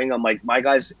up the ring. I'm like,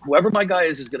 whoever my guy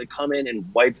is going to come in and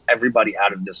wipe everybody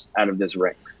out of this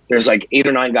ring. There's like 8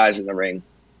 or 9 guys in the ring,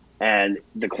 and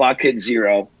the clock hits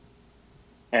 0.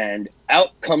 And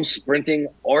out comes sprinting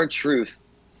R-Truth.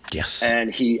 Yes.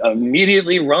 And he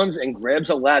immediately runs and grabs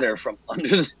a ladder from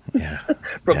under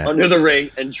under the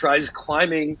ring and tries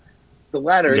climbing the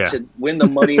ladder to win the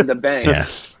Money in the Bank. Yeah.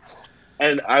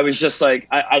 And I was just like,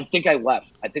 I think I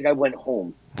left. I think I went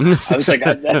home. I was like,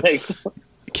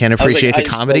 can't appreciate the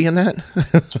comedy in that.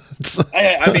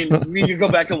 I mean, you go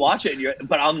back and watch it,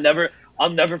 but I'll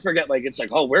never forget. Like, it's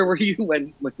like, oh, where were you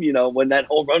when that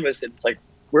whole run was? It's like,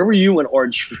 where were you when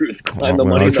R-Truth climbed the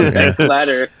Money in the Bank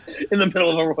ladder in the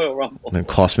middle of a Royal Rumble? It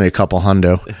cost me a couple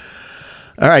hundo.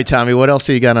 All right, Tommy, what else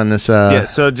do you got on this? So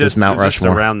just this Mount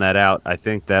Rushmore? To round that out, I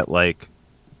think that like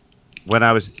when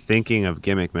I was thinking of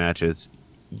gimmick matches,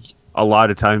 a lot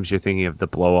of times you're thinking of the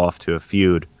blow off to a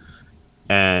feud,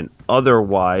 and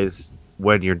otherwise,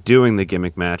 when you're doing the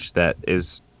gimmick match that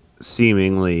is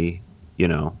seemingly,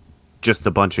 just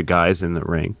a bunch of guys in the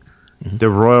ring.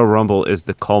 The Royal Rumble is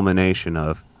the culmination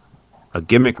of a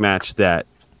gimmick match that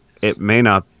it may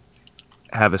not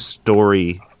have a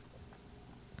story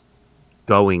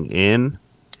going in,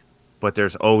 but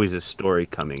there's always a story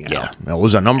coming out. Yeah, there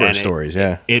was a number of stories,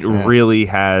 It really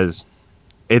has.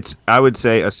 It's, I would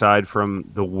say, aside from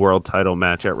the world title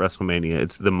match at WrestleMania,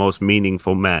 it's the most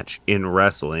meaningful match in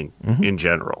wrestling in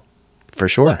general. For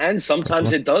sure. Well, and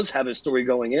sometimes it does have a story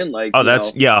going in. Like,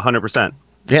 100%.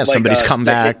 Yeah, somebody's come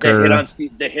back.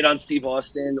 The hit on Steve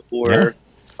Austin, or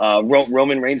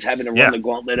Roman Reigns having to run the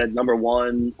gauntlet at number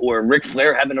 1, or Ric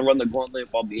Flair having to run the gauntlet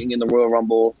while being in the Royal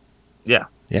Rumble. Yeah.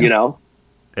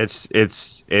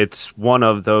 It's one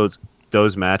of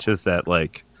those matches that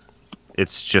like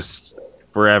it's just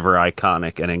forever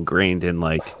iconic and ingrained in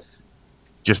like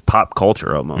just pop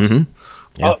culture almost.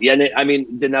 Oh yeah, and I mean,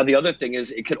 now the other thing is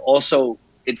it could also.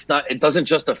 It doesn't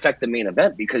just affect the main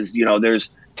event, because there's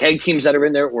tag teams that are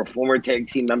in there, or former tag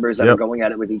team members that are going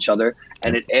at it with each other,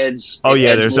 and it adds.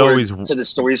 There's always to the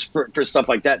stories for stuff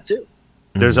like that too.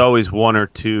 There's always 1 or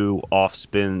 2 off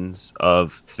spins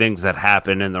of things that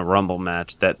happen in the Rumble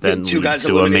match that then lead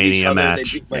to a Mania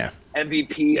match.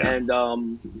 MVP and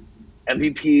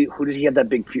MVP. Who did he have that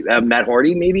big feud? Matt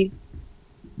Hardy, maybe.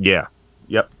 Yeah.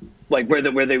 Yep. Like where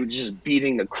they were just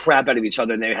beating the crap out of each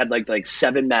other, and they had like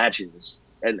 7 matches.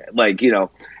 And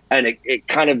and it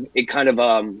kind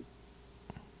of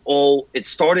all it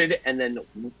started, and then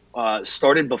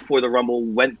started before the Rumble,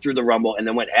 went through the Rumble, and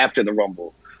then went after the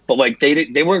Rumble. But like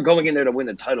they weren't going in there to win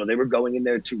the title; they were going in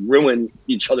there to ruin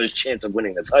each other's chance of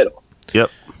winning the title.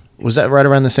 Yep. Was that right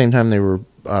around the same time they were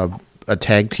a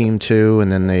tag team too,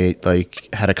 and then they like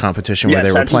had a competition where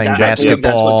they were playing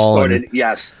basketball? That's what started.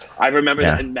 Yes, I remember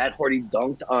that. And Matt Hardy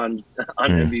dunked on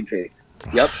MVP.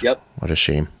 Yep. What a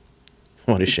shame.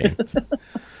 What a shame.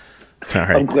 All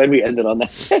right. I'm glad we ended on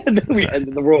that. And then we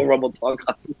ended the Royal Rumble talk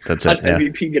on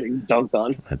MVP getting dunked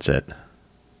on. That's it.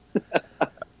 All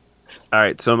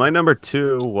right. So my number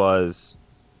 2 was,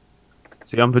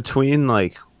 I'm between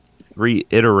like 3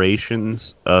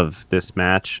 iterations of this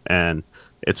match, and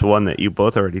it's one that you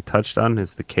both already touched on,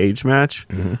 is the cage match.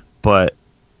 But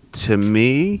to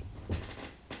me,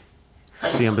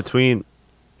 I'm between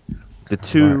the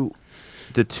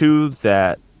two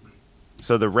that.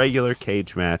 So the regular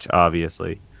cage match,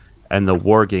 obviously, and the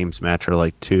War Games match are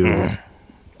like 2.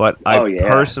 But I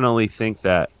personally think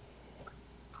that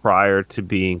prior to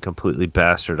being completely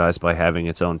bastardized by having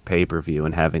its own pay-per-view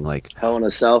and having like Hell in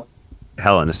a Cell.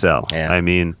 Hell in a Cell. Yeah. I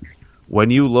mean, when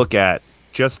you look at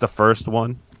just the first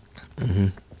one,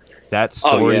 that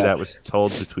story that was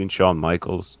told between Shawn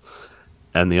Michaels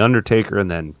and The Undertaker, and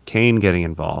then Kane getting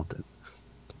involved,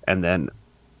 and then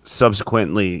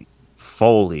subsequently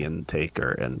Foley and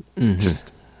Taker, and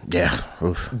just the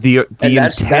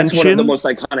intention. That's one of the most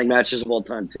iconic matches of all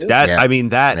time too. I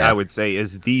mean, I would say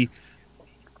is the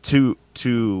to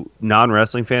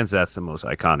non-wrestling fans, that's the most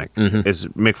iconic is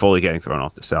Mick Foley getting thrown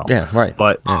off the cell. Yeah, right.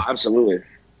 But absolutely.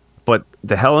 But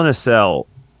the Hell in a Cell,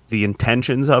 the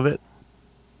intentions of it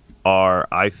are,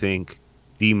 I think,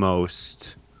 the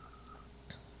most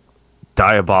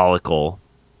diabolical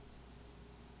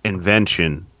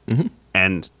invention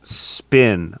and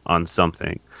spin on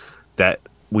something that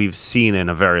we've seen in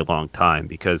a very long time,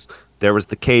 because there was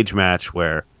the cage match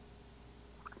where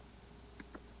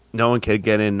no one could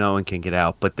get in, no one can get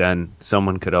out, but then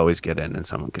someone could always get in and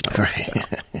someone could always get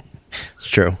out. It's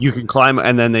true. You can climb,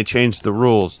 and then they changed the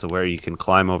rules to where you can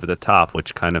climb over the top,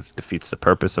 which kind of defeats the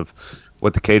purpose of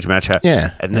what the cage match had.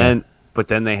 Yeah. And then, but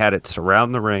then they had it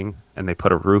surround the ring, and they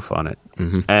put a roof on it.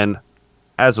 And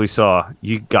as we saw,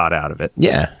 you got out of it.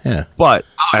 Yeah, yeah. But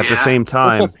at the same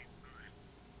time,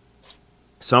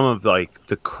 some of like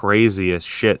the craziest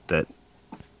shit that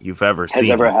you've ever seen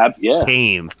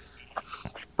came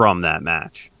from that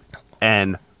match,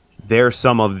 and they're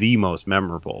some of the most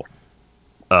memorable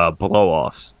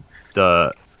blow-offs.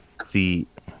 The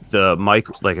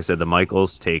Mike, like I said, the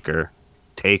Michaels, Taker,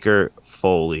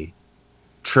 Foley,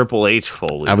 Triple H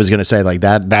Foley. I was gonna say like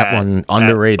that one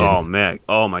underrated. Oh man,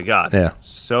 oh my god, yeah,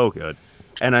 so good.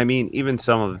 And I mean, even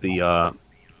some of the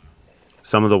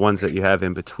ones that you have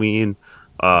in between,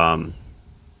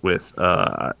 with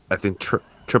I think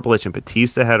Triple H and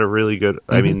Batista had a really good.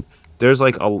 I mean, there's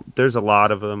a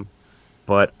lot of them,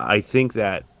 but I think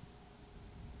that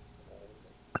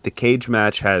the cage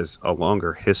match has a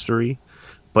longer history.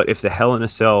 But if the Hell in a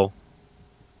Cell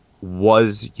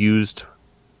was used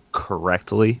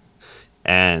correctly,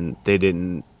 and they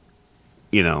didn't,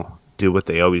 do what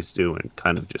they always do and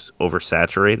kind of just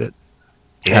oversaturate it,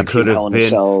 it could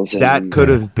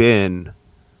have been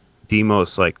the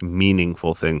most like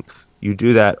meaningful thing. You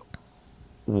do that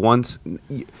once.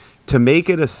 To make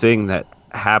it a thing that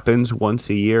happens once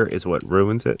a year is what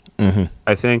ruins it.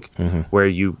 I think where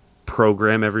you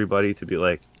program everybody to be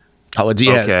like,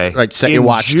 okay, right, set your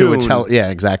watch to a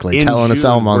exactly. Hell in a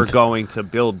Cell month. We're going to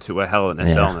build to a Hell in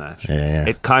a Cell match. Yeah.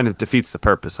 It kind of defeats the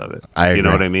purpose of it. I agree. You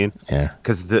know what I mean? Yeah.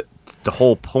 Because the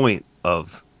whole point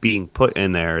of being put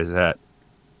in there is that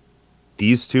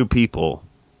these two people,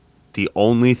 the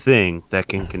only thing that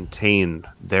can contain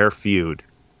their feud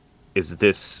is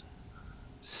this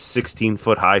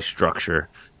 16-foot high structure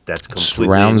that's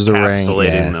completely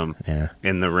encapsulating them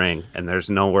in the ring, and there's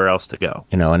nowhere else to go.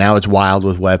 And now it's wild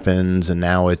with weapons, and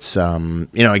now it's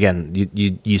again,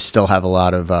 you still have a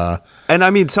lot of and I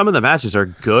mean, some of the matches are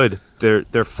good.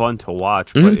 They're fun to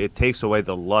watch, but it takes away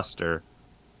the luster.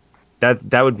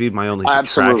 That would be my only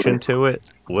detraction to it,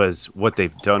 was what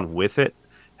they've done with it.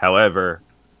 However,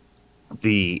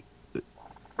 the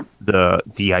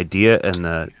idea and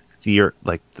the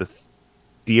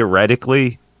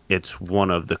theoretically, it's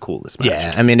one of the coolest matches.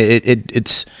 Yeah, I mean,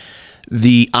 it's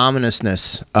the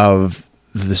ominousness of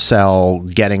the Cell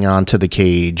getting onto the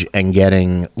cage and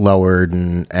getting lowered,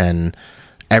 and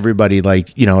everybody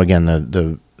again,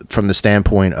 the from the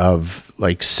standpoint of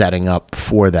like setting up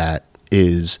for that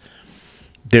is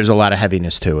there's a lot of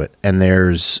heaviness to it, and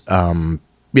there's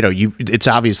it's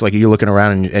obvious, like you're looking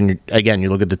around and again, you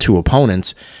look at the two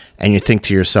opponents and you think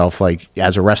to yourself, like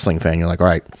as a wrestling fan, you're like, all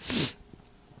right,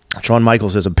 Shawn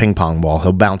Michaels is a ping pong ball.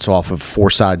 He'll bounce off of four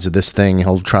sides of this thing.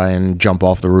 He'll try and jump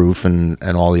off the roof and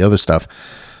all the other stuff.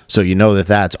 So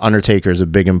that's Undertaker's a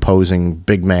big, imposing,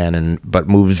 big man, but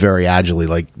moves very agilely.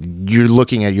 Like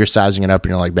you're sizing it up, and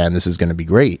you're like, man, this is going to be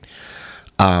great.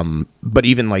 But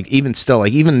even still,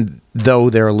 even though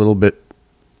they're a little bit,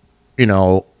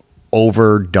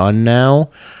 overdone now,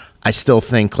 I still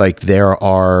think like there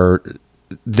are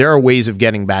ways of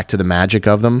getting back to the magic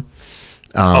of them.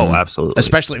 Absolutely.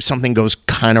 Especially if something goes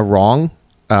kind of wrong.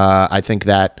 I think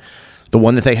that the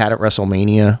one that they had at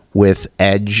WrestleMania with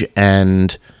Edge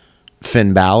and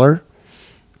Finn Balor,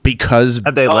 because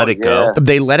they let it go.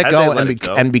 They let it go,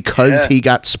 and because he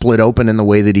got split open in the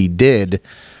way that he did,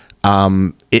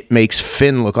 it makes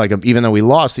Finn look like even though he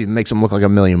lost, it makes him look like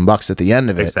 $1 million at the end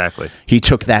of it. Exactly. He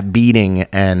took that beating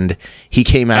and he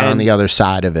came out on the other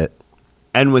side of it.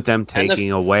 And with them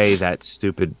taking away that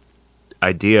stupid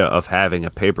idea of having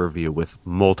a pay-per-view with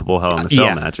multiple Hell in a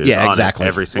Cell matches on exactly.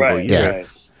 every single year. Right.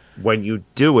 when you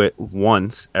do it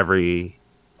once every,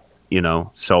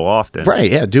 so often, right?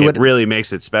 Yeah, do it. It really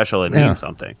makes it special and mean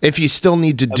something. If you still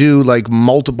need to do like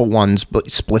multiple ones,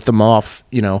 but split them off,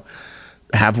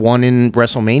 have one in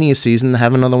WrestleMania season,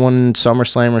 have another one in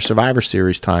SummerSlam or Survivor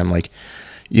Series time. Like,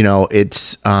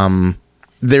 it's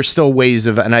there's still ways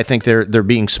of, and I think they're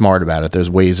being smart about it. There's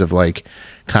ways of like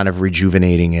kind of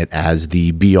rejuvenating it as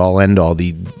the be all end all.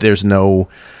 There's no.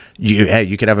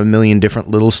 You could have a million different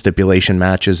little stipulation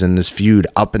matches in this feud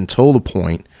up until the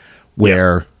point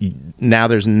where now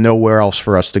there's nowhere else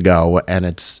for us to go, and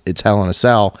it's Hell in a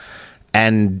Cell,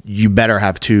 and you better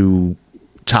have two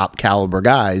top caliber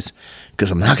guys, because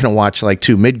I'm not going to watch like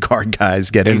two mid card guys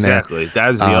get in there. Exactly. That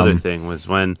was the other thing, was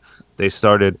when they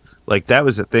started, like, that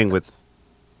was the thing with,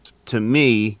 to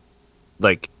me,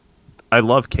 like, I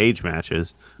love cage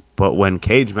matches, but when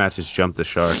cage matches jumped the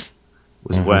shark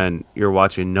was when you're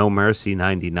watching No Mercy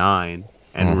 99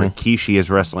 and Rikishi is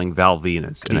wrestling Val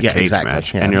Venus in a cage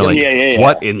match. Yeah. And you're like,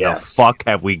 what in the fuck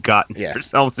have we gotten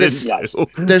ourselves into?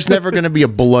 There's never going to be a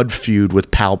blood feud with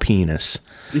Pal Penis.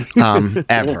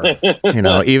 Ever.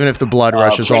 Even if the blood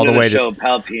rushes all the way to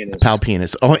Pal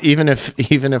Penis. Oh, even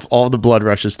if all the blood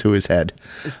rushes to his head.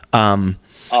 Real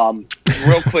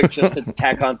quick, just to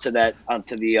tack onto the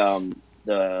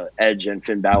Edge and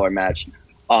Finn Balor match.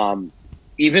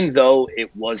 Even though it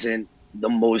wasn't the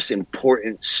most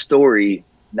important story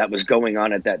that was going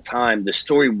on at that time, the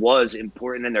story was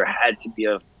important, and there had to be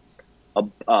a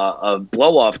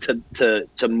blow off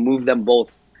to move them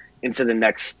both into the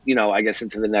next,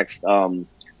 into the next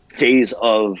phase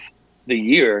of the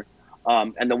year.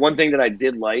 And the one thing that I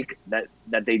did like that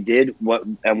they did,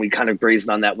 and we kind of grazed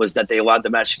on that, was that they allowed the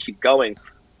match to keep going,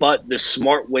 but the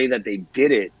smart way that they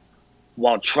did it,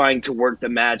 while trying to work the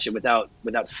match and without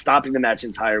stopping the match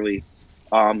entirely,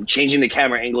 changing the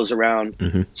camera angles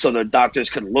around so the doctors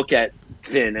could look at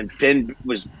Finn, and Finn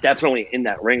was definitely in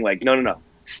that ring like, no,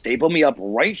 staple me up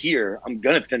right here, I'm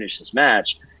gonna finish this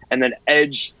match. And then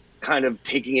Edge kind of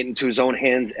taking it into his own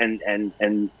hands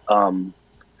and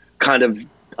kind of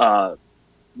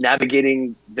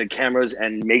navigating the cameras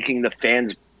and making the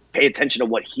fans pay attention to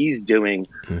what he's doing,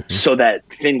 so that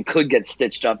Finn could get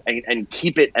stitched up and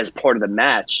keep it as part of the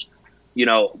match.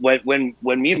 When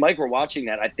me and Mike were watching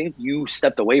that, I think you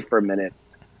stepped away for a minute,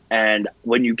 and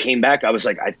when you came back, I was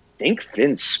like, I think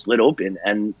Finn split open,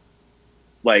 and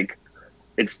like,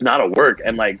 it's not a work.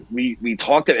 And like we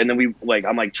talked it, and then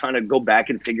I'm like trying to go back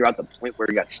and figure out the point where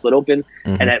he got split open,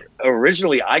 and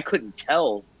originally I couldn't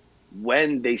tell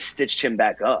when they stitched him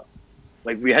back up.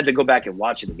 Like, we had to go back and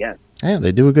watch it again. Yeah,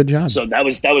 they do a good job. So that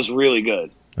was really good.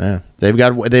 Yeah, they've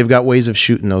got ways of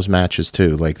shooting those matches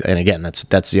too. Like, and again,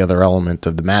 that's the other element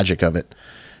of the magic of it,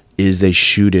 is they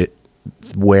shoot it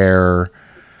where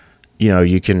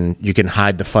you can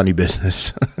hide the funny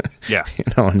business. Yeah,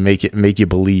 and make you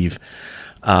believe.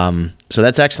 So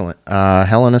that's excellent.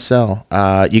 Hell in a Cell.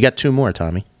 You got two more,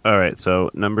 Tommy. All right. So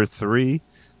number 3.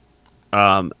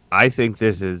 I think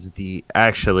this is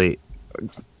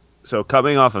so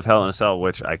coming off of Hell in a Cell,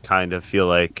 which I kind of feel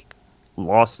like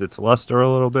lost its luster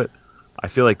a little bit, I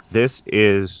feel like this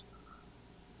is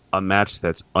a match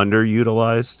that's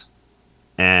underutilized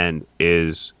and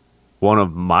is one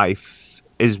of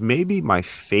is maybe my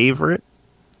favorite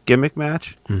gimmick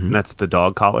match, and that's the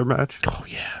dog collar match. Oh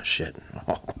yeah, shit.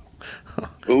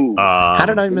 Ooh. How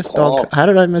did I miss dog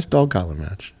collar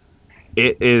match?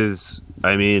 It is,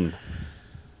 I mean,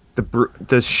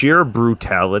 the sheer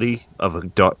brutality of a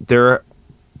dog. There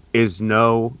is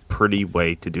no pretty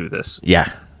way to do this.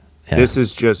 Yeah. This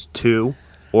is just 2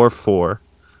 or 4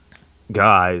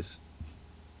 guys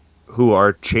who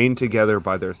are chained together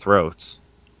by their throats,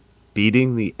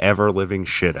 beating the ever-living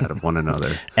shit out of one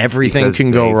another. Everything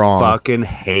can go wrong. Fucking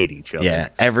hate each other. Yeah,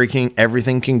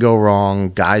 everything can go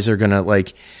wrong. Guys are gonna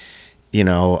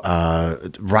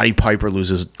Roddy Piper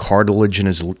loses cartilage in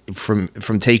his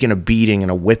from taking a beating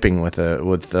and a whipping with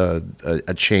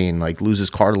a chain, like loses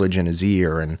cartilage in his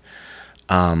ear, and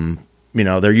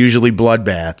they're usually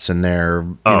bloodbaths, and they're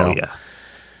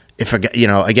if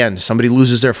again somebody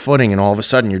loses their footing and all of a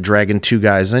sudden you're dragging 2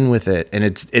 guys in with it, and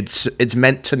it's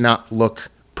meant to not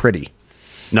look pretty.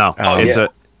 No,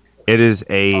 it is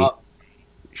a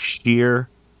sheer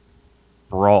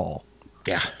brawl.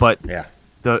 Yeah, but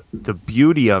the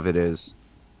beauty of it is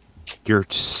you're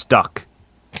stuck.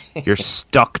 You're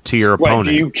stuck to your opponent.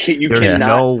 Right, There's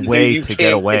no way to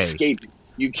get away. Escape.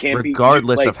 You can't,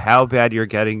 regardless of how bad you're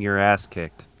getting your ass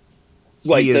kicked.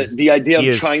 Right, the idea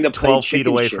of trying to play 12 feet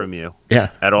away shit from you,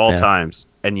 at all times,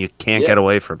 and you can't get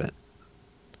away from it.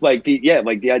 Like the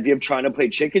idea of trying to play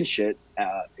chicken shit,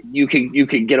 you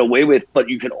can get away with, but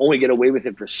you can only get away with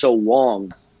it for so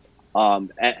long.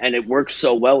 And it works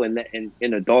so well in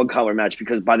a dog collar match,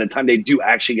 because by the time they do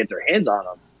actually get their hands on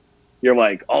them, you're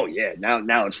like, oh yeah,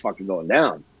 now it's fucking going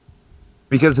down.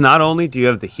 Because not only do you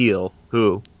have the heel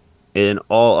who, in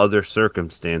all other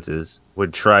circumstances,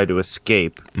 would try to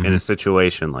escape in a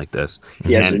situation like this,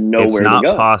 He has and nowhere it's to not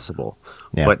go. possible.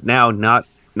 Yeah. But now, not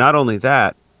only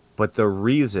that, but the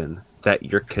reason that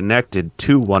you're connected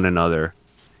to one another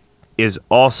is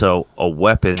also a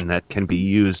weapon that can be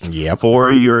used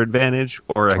for your advantage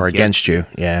or against you.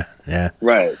 Yeah, yeah.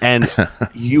 Right. And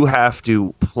you have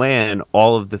to plan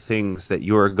all of the things that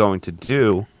you are going to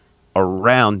do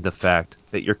around the fact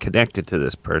that you're connected to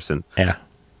this person. Yeah.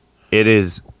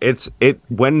 It's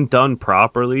when done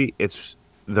properly, it's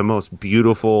the most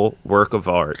beautiful work of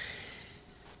art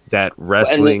that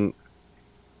wrestling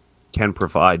can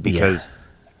provide, because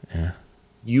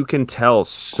you can tell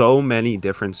so many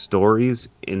different stories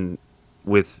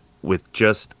with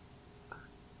just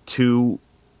two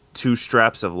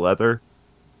straps of leather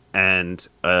and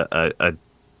a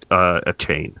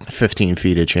chain. 15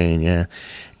 feet of chain. Yeah.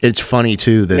 It's funny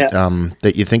too that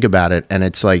that you think about it, and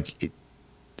it's like,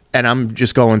 and I'm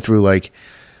just going through like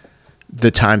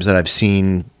the times that I've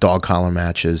seen dog collar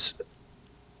matches.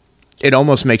 It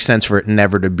almost makes sense for it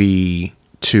never to be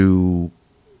too.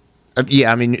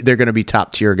 I mean, they're going to be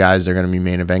top tier guys. They're going to be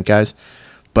main event guys,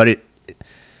 but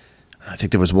I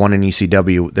think there was one in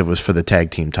ECW that was for the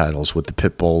tag team titles with the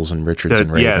Pit Bulls and Richards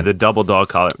and Raven. Yeah, the double dog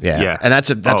collar. Yeah. And that's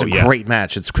a great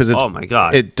match. It's because oh my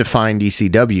God, it defined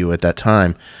ECW at that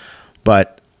time,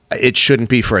 but it shouldn't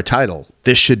be for a title.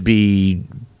 This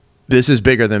is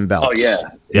bigger than belts. Oh yeah,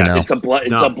 yeah. It's a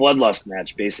bloodlust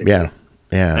match basically. Yeah,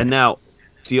 yeah. And now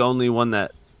the only one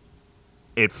that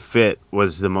it fit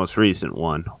was the most recent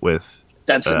one with.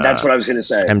 That's what I was gonna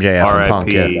say. MJF and Punk.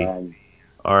 Yeah.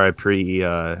 R.I.P.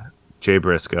 Jay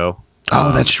Briscoe.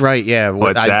 Oh, that's right. Yeah,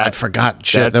 I forgot.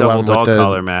 Shit, that double dog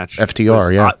collar match,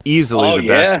 FTR. Yeah, easily the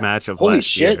best match of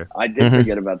last year. Holy shit! I did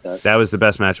forget about that. That was the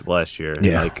best match of last year.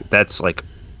 Yeah, like that's like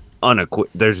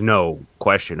there's no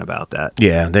question about that.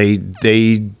 Yeah, they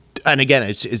and again,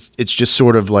 it's just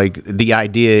sort of like the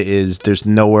idea is there's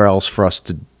nowhere else for us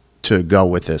to go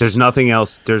with this. There's nothing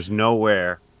else. There's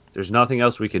nowhere. There's nothing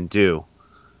else we can do.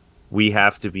 We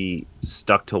have to be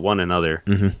stuck to one another.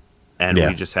 And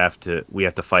we just have to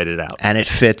fight it out. And it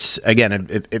fits again.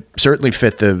 It certainly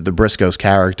fit the Briscoes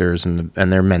characters and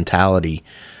their mentality,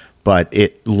 but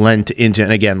it lent into,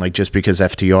 and again, like just because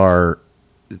FTR,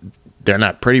 they're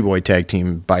not Pretty Boy tag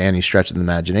team by any stretch of the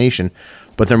imagination,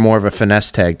 but they're more of a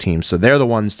finesse tag team. So they're the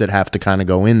ones that have to kind of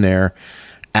go in there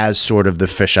as sort of the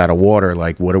fish out of water.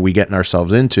 Like, what are we getting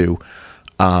ourselves into?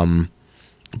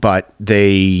 But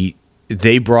they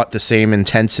brought the same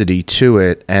intensity to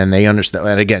it, and they understand.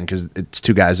 And again, because it's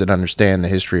two guys that understand the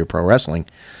history of pro wrestling,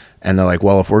 and they're like,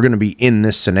 "Well, if we're going to be in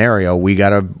this scenario, we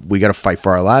gotta fight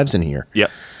for our lives in here." Yep.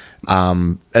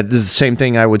 The same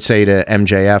thing I would say to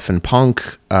MJF and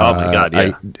Punk. Oh my God!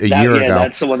 Yeah. A year ago.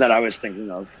 That's the one that I was thinking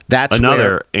of. That's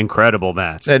another incredible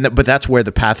match. But that's where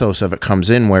the pathos of it comes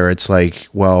in, where it's like,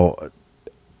 well,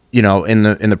 you know, in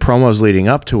the promos leading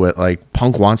up to it, like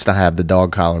Punk wants to have the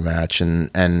dog collar match,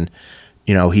 and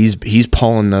you know, he's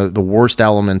pulling the worst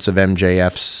elements of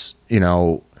MJF's, you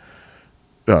know,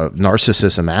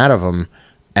 narcissism out of him,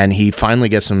 and he finally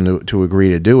gets him to agree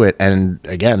to do it. And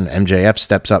again, MJF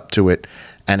steps up to it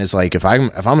and is like, if I'm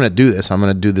going to do this, I'm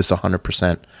going to do this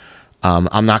 100%.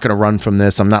 I'm not going to run from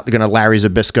this. I'm not going to Larry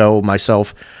Zbyszko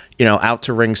myself, you know, out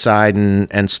to ringside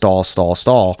and stall.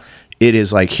 It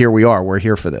is like, here we are. We're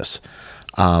here for this.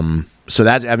 So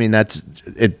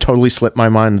it totally slipped my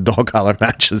mind, the dog collar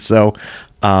matches. So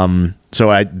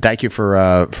I thank you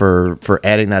for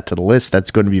adding that to the list. That's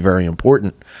going to be very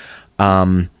important.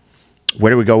 Where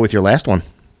do we go with your last one?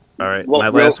 All right. Well, my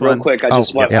last real one. quick. I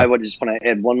just want to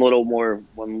add one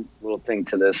little thing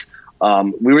to this.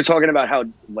 We were talking about how,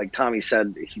 like Tommy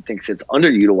said, he thinks it's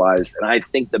underutilized. And I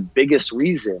think the biggest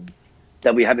reason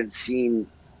that we haven't seen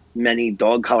many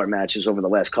dog collar matches over the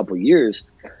last couple of years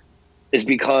is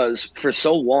because for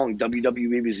so long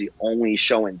WWE was the only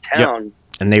show in town, yep.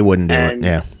 And they wouldn't do it.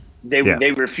 Yeah,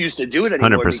 they refuse to do it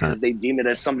anymore 100%. because they deem it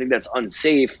as something that's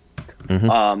unsafe.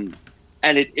 And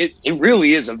it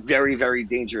really is a very, very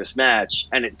dangerous match,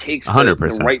 and it takes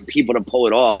the right people to pull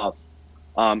it off.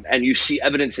 And you see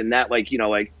evidence in that, like, you know,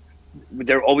 like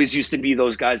there always used to be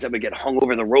those guys that would get hung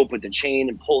over the rope with the chain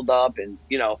and pulled up, and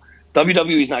you know.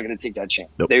 WWE's not going to take that chance.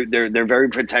 Nope. They're very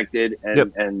protected,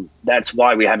 and that's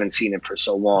why we haven't seen it for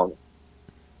so long.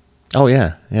 Oh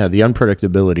yeah. The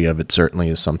unpredictability of it certainly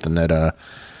is something that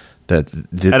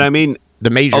and I mean the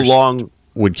major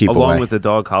would keep along away. with the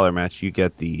dog collar match. You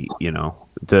get the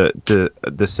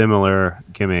the similar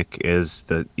gimmick is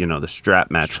the the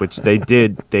strap match, which they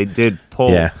did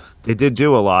pull. Yeah. They did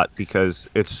do a lot because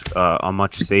it's a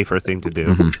much safer thing to do.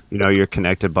 Mm-hmm. You're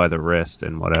connected by the wrist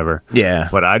and whatever. Yeah.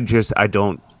 But I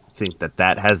don't think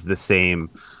that has the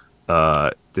same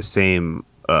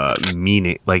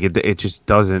meaning. Like it just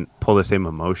doesn't pull the same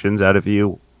emotions out of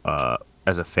you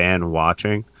as a fan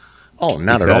watching. Oh,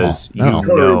 not at all. Because No. you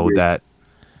know that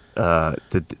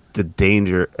the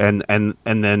danger and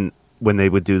then when they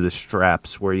would do the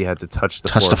straps where you had to touch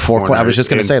the four corners. I was just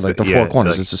going to say, like, the four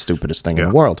corners like, is the stupidest thing in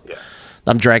the world. Yeah.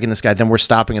 I'm dragging this guy. Then we're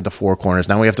stopping at the four corners.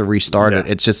 Now we have to restart it.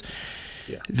 It's just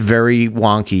very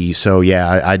wonky. So,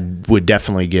 yeah, I would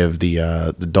definitely give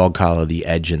the dog collar the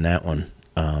edge in that one.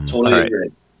 Totally agree.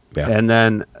 Yeah. And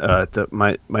then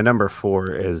my number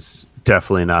 4 is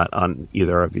definitely not on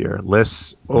either of your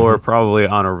lists or probably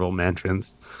honorable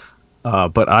mentions.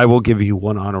 But I will give you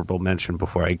one honorable mention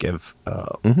before I give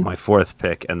my 4th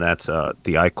pick, and that's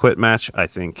the I Quit match. I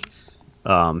think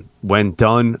when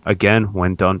done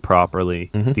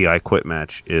properly, the I Quit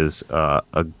match is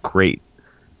a great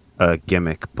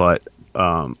gimmick. But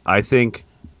I think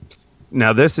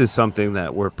now this is something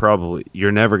that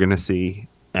you're never going to see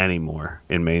anymore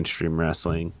in mainstream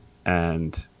wrestling,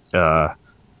 and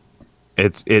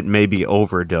it may be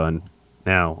overdone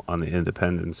now on the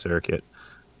independent circuit.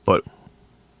 But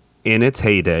in its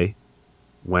heyday,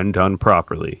 when done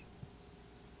properly,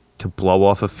 to blow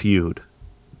off a feud,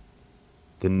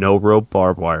 the no rope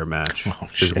barbed wire match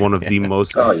is one of the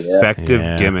most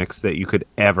effective gimmicks that you could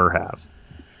ever have.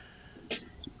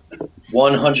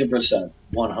 100%.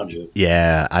 100.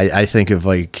 Yeah, I think of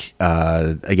again,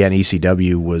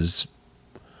 ECW was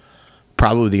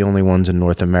probably the only ones in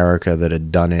North America that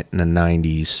had done it in the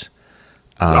 90s.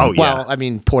 Well, I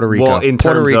mean, Puerto Rico. Well, in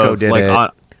Puerto terms Rico of, did like,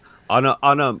 it. On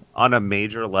a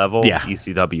major level,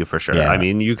 ECW for sure. Yeah. I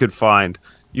mean, you could find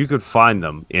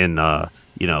them in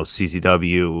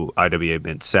CCW, IWA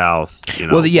Mid South.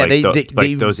 Those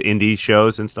indie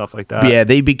shows and stuff like that. Yeah,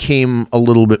 they became a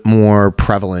little bit more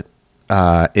prevalent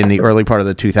in the early part of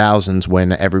the 2000s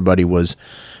when everybody was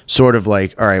sort of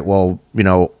like, all right, well,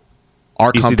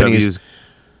 our company's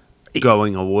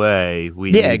going away.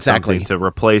 We need something to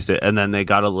replace it, and then they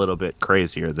got a little bit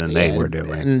crazier than they were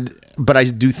doing. But I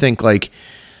do think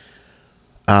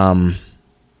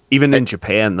even in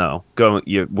Japan, though,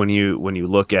 when you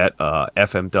look at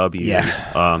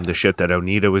FMW, the shit that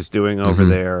Onita was doing over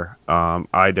there,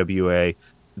 IWA,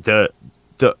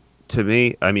 to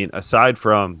me, I mean, aside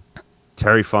from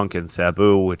Terry Funk and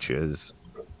Sabu, which is,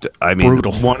 I mean,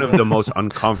 brutal. One of the most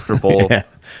uncomfortable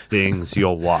things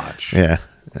you'll watch. Yeah.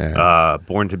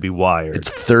 Born to be Wired.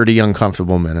 It's 30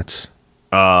 uncomfortable minutes.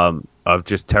 Of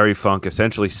just Terry Funk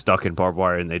essentially stuck in barbed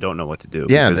wire and they don't know what to do.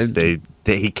 Yeah, because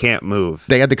he can't move.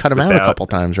 They had to cut him out a couple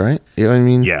times, right? You know what I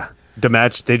mean? Yeah. The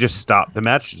match just stopped. The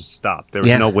match just stopped. There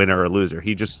was no winner or loser.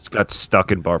 He just got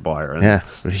stuck in barbed wire. Yeah.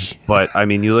 But I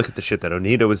mean, you look at the shit that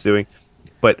Onita was doing.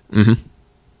 But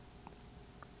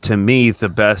to me, the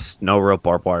best no rope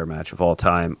barbed wire match of all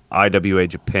time, IWA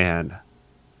Japan,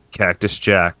 Cactus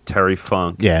Jack, Terry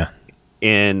Funk. Yeah.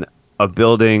 In a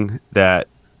building that,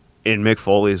 in Mick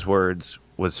Foley's words,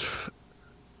 was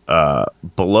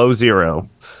below zero.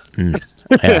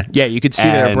 Yeah, you could see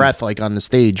their breath on the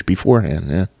stage beforehand.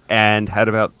 Yeah. And had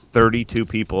about 32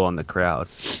 people on the crowd.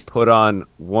 Put on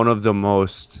one of the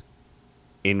most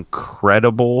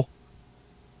incredible,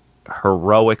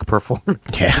 heroic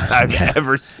performances I've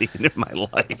ever seen in my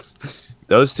life.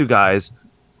 Those two guys,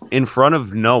 in front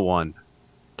of no one,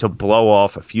 to blow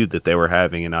off a feud that they were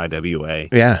having in IWA.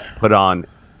 Yeah. Put on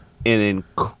an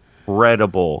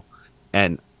incredible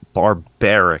and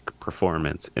barbaric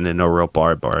performance in a no rope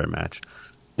barbed wire match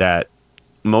that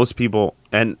most people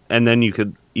and then you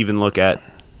could even look at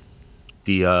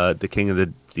the King of the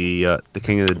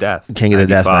Death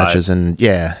matches and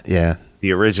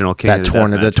the original King of the Death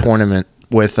matches. The tournament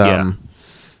with who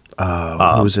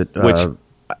was it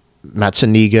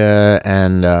Matsuniga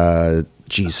and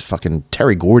fucking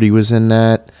Terry Gordy was in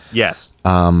that. Yes.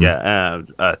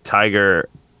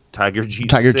 Tiger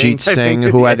Jeet Singh,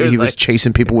 who he was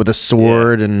chasing people with a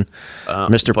sword, and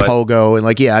Mr. Pogo, and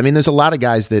I mean, there's a lot of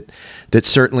guys that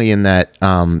certainly in that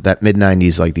mid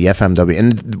 '90s, like the FMW,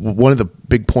 and one of the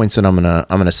big points that I'm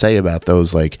gonna say about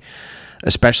those,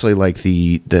 especially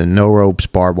the no ropes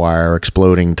barbed wire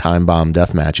exploding time bomb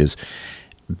death matches,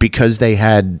 because they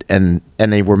had and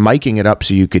they were miking it up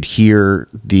so you could hear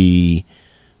the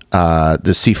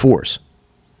C4s.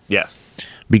 Yes,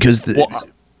 because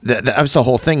that was the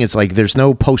whole thing. It's like there's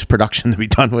no post-production to be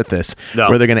done with this,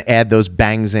 where they're going to add those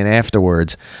bangs in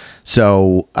afterwards.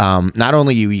 So not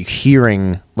only are you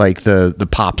hearing like the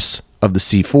pops of the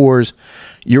C4s,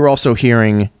 you're also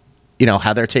hearing,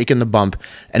 how they're taking the bump.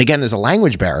 And again, there's a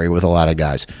language barrier with a lot of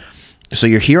guys. So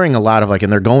you're hearing a lot of like,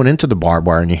 and they're going into the barbed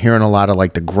wire, and you're hearing a lot of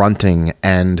like the grunting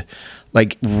and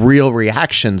like real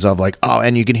reactions of like, oh,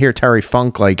 and you can hear Terry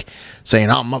Funk like saying,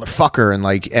 oh, motherfucker. And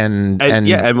like, and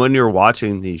yeah. And when you're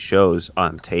watching these shows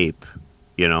on tape,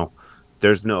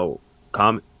 there's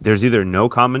there's either no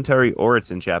commentary or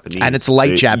it's in Japanese. And it's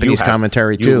like Japanese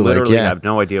commentary too. You literally have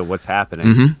no idea what's happening.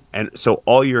 Mm-hmm. And so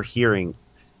all you're hearing,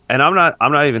 and I'm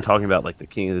not even talking about like the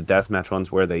King of the Deathmatch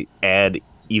ones where they add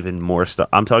even more stuff.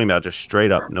 I'm talking about just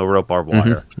straight up no rope barbed wire.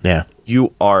 Mm-hmm. Yeah.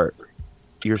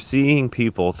 You're seeing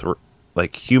people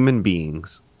like human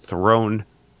beings thrown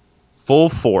full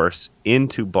force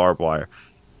into barbed wire.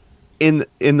 In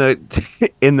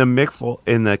the in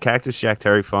the Cactus Jack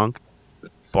Terry Funk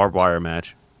barbed wire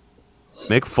match,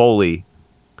 Mick Foley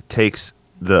takes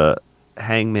the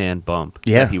hangman bump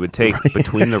that he would take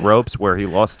between the ropes where he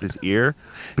lost his ear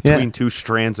between two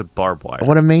strands of barbed wire.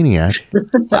 What a maniac.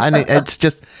 It's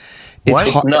just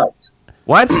it's nuts.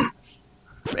 What?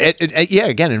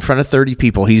 Again, in front of 30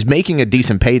 people, he's making a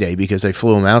decent payday because they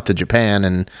flew him out to Japan,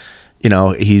 and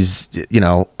he's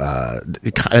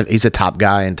he's a top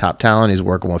guy and top talent. He's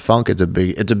working with Funk. It's a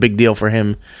big deal for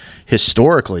him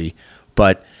historically,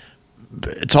 but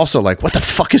it's also like, what the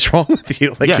fuck is wrong with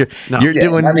you? Like you're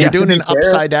doing an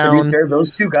upside down. To be fair,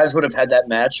 those two guys would have had that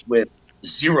match with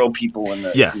 0 people in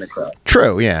the crowd.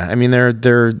 True, yeah. I mean,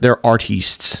 they're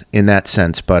artists in that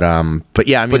sense, but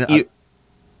yeah, I mean.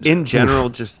 In general,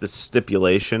 just the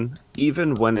stipulation,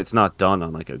 even when it's not done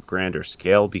on like a grander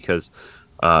scale, because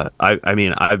I've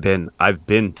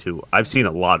seen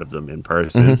a lot of them in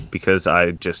person because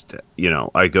I just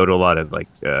I go to a lot of like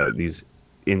these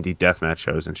indie deathmatch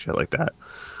shows and shit like that,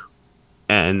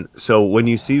 and so when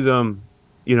you see them,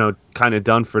 kind of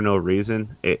done for no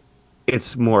reason,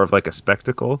 it's more of like a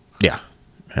spectacle. Yeah.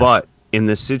 But in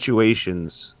the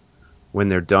situations when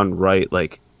they're done right,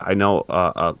 like. I know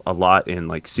a lot in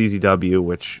like CZW,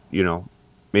 which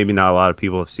maybe not a lot of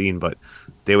people have seen, but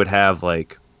they would have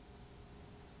like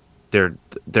their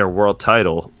world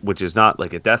title, which is not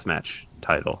like a deathmatch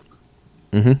title.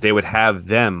 Mm-hmm. They would have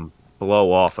them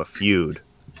blow off a feud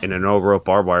in an no rope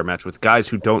barbed wire match with guys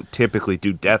who don't typically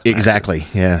do death matches. Exactly,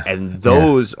 yeah. And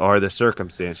those are the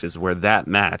circumstances where that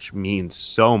match means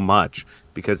so much,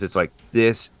 because it's like,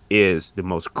 this is the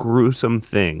most gruesome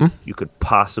thing you could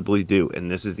possibly do,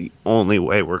 and this is the only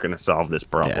way we're going to solve this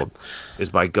problem, is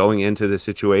by going into the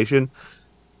situation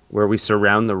where we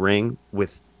surround the ring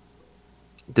with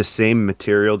the same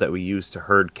material that we use to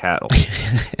herd cattle.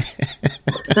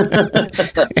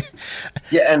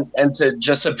 Yeah, and to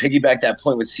piggyback that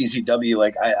point with CZW,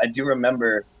 like I do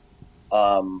remember,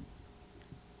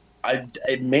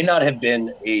 it may not have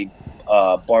been a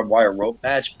barbed wire rope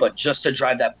match, but just to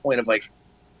drive that point of like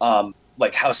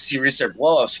how serious their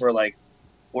blow-offs were, like,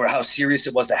 or how serious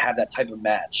it was to have that type of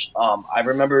match. I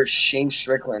remember Shane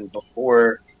Strickland,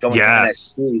 before going to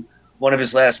NXT, one of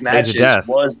his last matches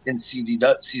was in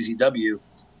CZW,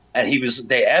 and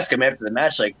they asked him after the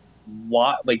match, like,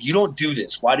 why, like, you don't do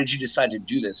this. Why did you decide to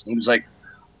do this? And he was like,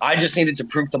 I just needed to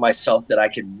prove to myself that I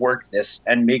could work this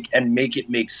and make it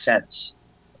make sense.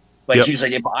 Like, he was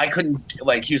like, if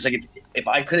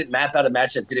I couldn't map out a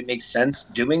match that didn't make sense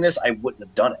doing this, I wouldn't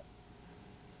have done it.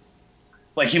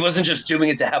 Like, he wasn't just doing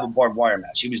it to have a barbed wire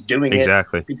match. He was doing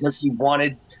it because he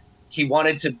wanted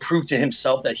to prove to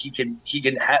himself that he can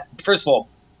first of all,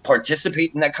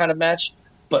 participate in that kind of match,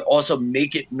 but also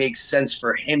make it make sense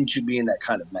for him to be in that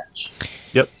kind of match.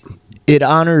 Yep. It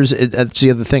honors, that's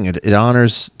the other thing. It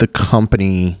honors the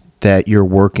company that you're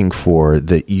working for,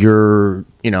 that you're,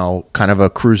 kind of a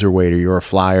cruiserweight, or you're a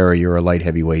flyer, or you're a light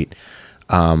heavyweight,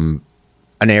 an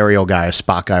aerial guy, a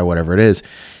spot guy, whatever it is.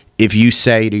 If you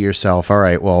say to yourself, all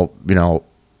right, well,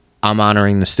 I'm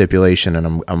honoring the stipulation,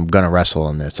 and I'm going to wrestle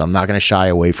in this. I'm not going to shy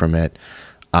away from it.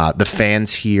 The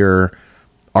fans here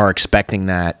are expecting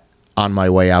that on my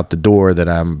way out the door, that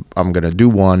I'm going to do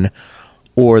one,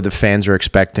 or the fans are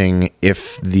expecting,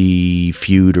 if the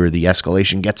feud or the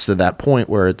escalation gets to that point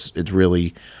where it's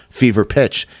really fever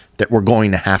pitch, that we're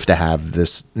going to have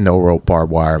this no rope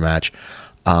barbed wire match.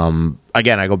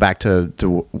 Again, I go back to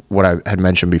what I had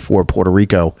mentioned before, Puerto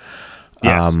Rico,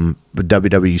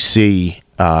 WWC.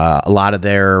 A lot of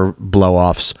their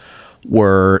blow-offs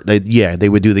were they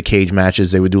would do the cage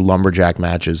matches, they would do lumberjack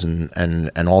matches,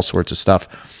 and all sorts of stuff.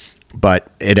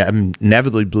 but it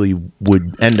inevitably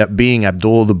would end up being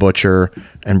Abdullah the Butcher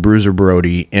and Bruiser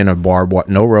Brody in a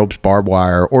no ropes barbed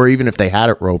wire, or even if they had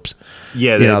it ropes,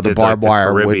 the barbed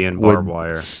wire Caribbean would barbed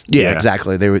wire. Yeah,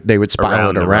 exactly. They would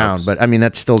spiral it around, but I mean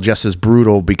that's still just as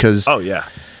brutal because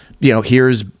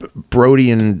here's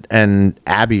Brody and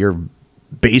Abby are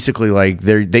basically like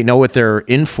they know what they're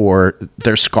in for.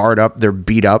 They're scarred up, they're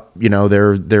beat up,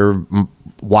 they're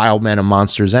wild men and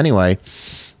monsters anyway.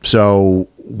 So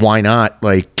why not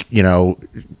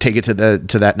take it to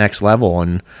that next level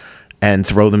and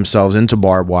throw themselves into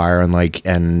barbed wire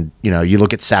and you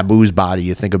look at Sabu's body,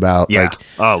 you think about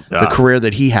the career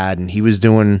that he had, and he was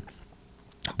doing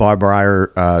barbed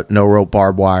wire, no rope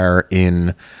barbed wire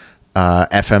in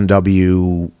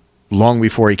FMW long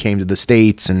before he came to the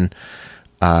States, and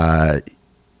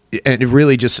it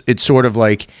really it's sort of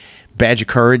like badge of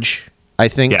courage, I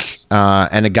think. Yes.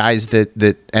 And the guys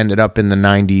that ended up in the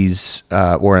 90s,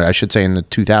 or I should say in the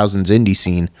 2000s indie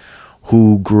scene,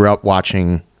 who grew up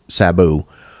watching Sabu,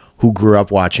 who grew up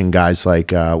watching guys like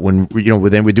then we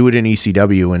do it in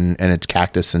ECW and it's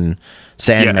Cactus and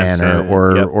Sandman,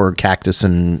 or Cactus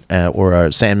and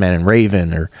or Sandman and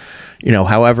Raven, or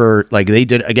however, they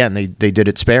did they did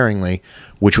it sparingly,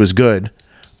 which was good.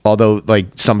 Although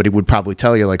somebody would probably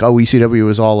tell you ECW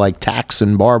was all tacks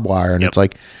and barbed wire, and it's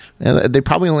they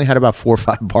probably only had about 4 or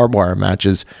 5 barbed wire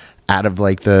matches out of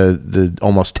the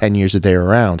almost 10 years that they were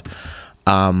around.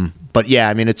 But yeah,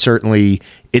 I mean,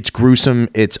 it's gruesome,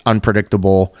 it's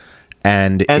unpredictable,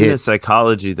 and the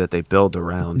psychology that they build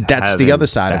around. That's the other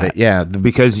side of it, yeah.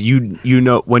 Because when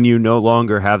you no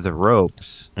longer have the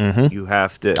ropes, you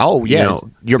have to. Oh yeah,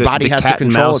 your body has to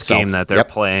control itself. Game that they're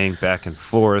playing back and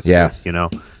forth. Yeah,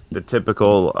 with, the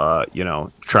typical,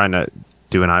 trying to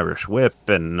do an Irish whip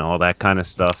and all that kind of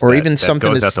stuff, or even something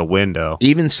goes out the window.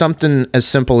 Even something as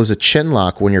simple as a chin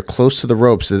lock when you're close to the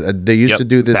ropes. They used to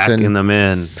do this backing them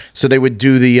in. So they would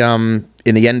do the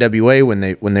in the NWA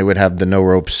when they would have the no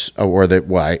ropes, or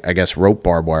I guess rope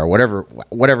barbed wire,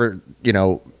 whatever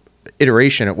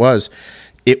iteration it was.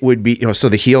 It would be so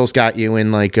the heels got you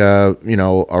in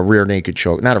a rear naked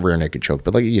choke, not a rear naked choke,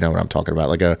 but what I'm talking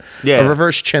about, a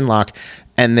reverse chin lock,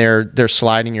 and they're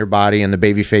sliding your body, and the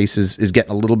baby face is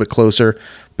getting a little bit closer,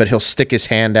 but he'll stick his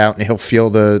hand out and he'll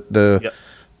feel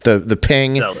the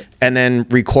ping, and then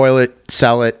recoil it,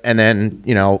 sell it, and then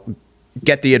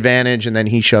get the advantage, and then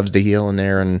he shoves the heel in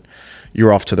there, and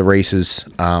you're off to the races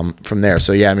from there.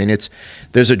 So yeah, I mean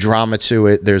there's a drama to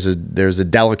it. There's a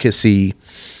delicacy.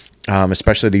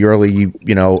 Especially the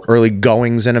early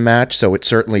goings in a match, so it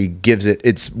certainly gives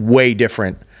it's way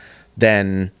different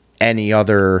than any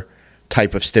other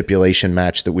type of stipulation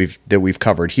match that we've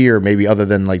covered here, maybe other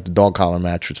than the dog collar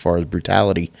match as far as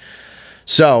brutality.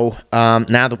 So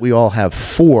now that we all have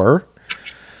 4,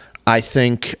 I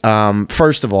think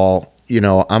first of all,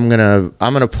 I'm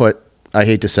gonna put, I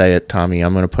hate to say it, Tommy,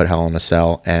 I'm gonna put Hell in a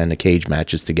Cell and the cage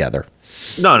matches together.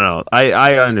 No,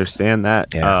 I understand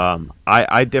that. Yeah.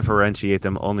 I differentiate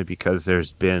them only because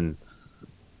there's been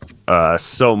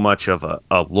so much of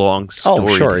a long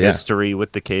story history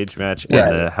with the cage match,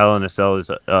 and the Hell in a Cell is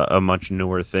a much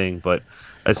newer thing. But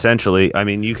essentially, I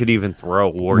mean, you could even throw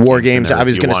war games. I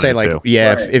was going to say,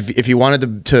 if you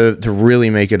wanted to really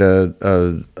make it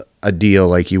a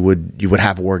deal, you would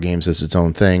have war games as its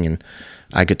own thing, and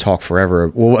I could talk forever.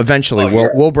 Well, eventually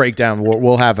we'll break down.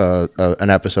 We'll have an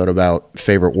episode about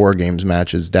favorite war games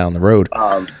matches down the road.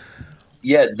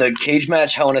 The cage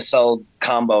match Hell in a Cell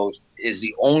combo is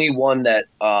the only one that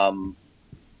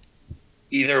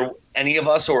either any of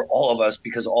us or all of us,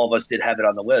 because all of us did have it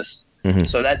on the list. Mm-hmm.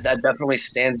 So that definitely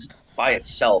stands by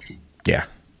itself. Yeah.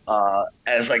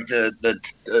 As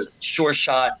the sure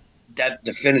shot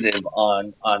definitive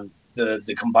on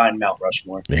the combined Mount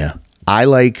Rushmore. Yeah. I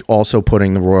like also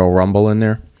putting the Royal Rumble in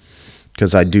there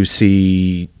because I do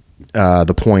see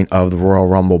the point of the Royal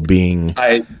Rumble being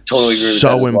I totally agree with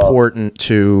so that as important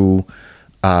to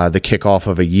the kickoff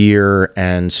of a year,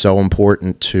 and so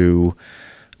important to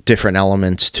different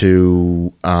elements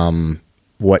to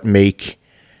what make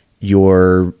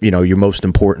your most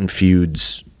important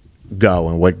feuds go,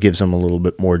 and what gives them a little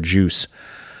bit more juice.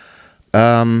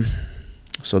 So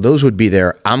those would be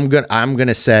there. I'm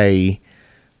gonna say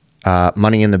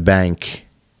Money in the Bank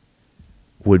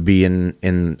would be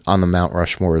in on the Mount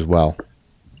Rushmore as well.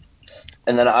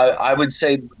 And then I would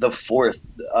say the 4th,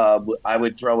 I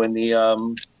would throw in the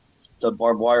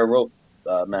barbed wire rope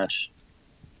match.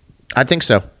 I think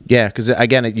so. Yeah, because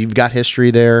again, you've got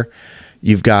history there,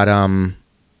 you've got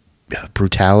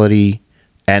brutality,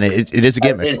 and it is a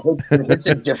gimmick. It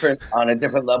hits on a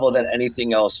different level than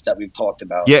anything else that we've talked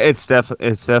about. Yeah, it's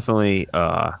definitely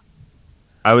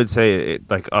I would say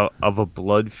of a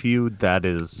blood feud that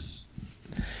is.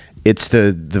 It's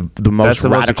the most That's the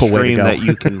radical most way to extreme go. that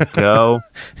you can go.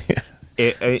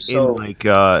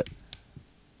 So-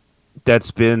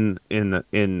 That's been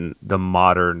in the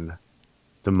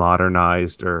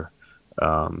modernized or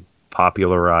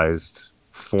popularized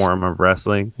form of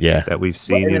wrestling. Yeah. That we've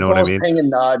seen. And You it's know what I almost mean? paying a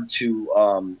nod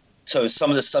to some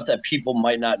of the stuff that people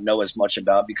might not know as much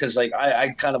about, because like I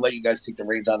kind of let you guys take the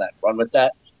reins on that, run with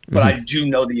that, but I do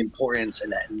know the importance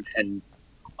and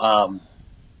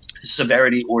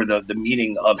severity or the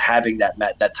meaning of having that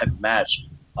type of match.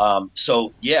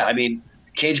 So yeah, I mean,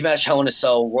 cage match, Hell in a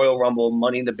Cell, Royal Rumble,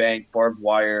 Money in the Bank, Barbed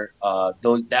Wire.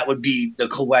 Those that would be the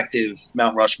collective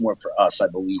Mount Rushmore for us, I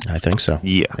believe. I think so.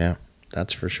 Yeah. Yeah,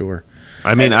 that's for sure.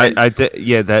 I mean, And-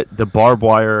 that the barbed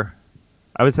wire.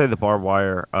 I would say the barbed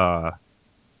wire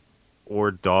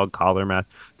or dog collar match.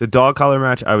 The dog collar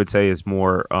match, I would say, is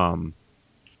more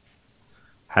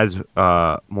has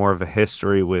more of a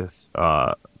history with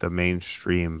the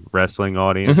mainstream wrestling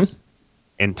audience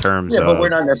in terms Yeah, of. but we're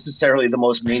not necessarily the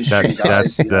most mainstream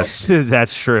guys.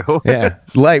 That's true. Yeah,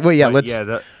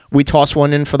 But we toss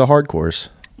one in for the hardcores.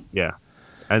 yeah,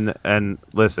 and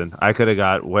listen, I could have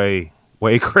got way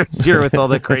crazier with all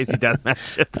the crazy death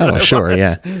matches. Oh, sure,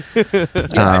 yeah.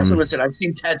 Yeah, so listen, I've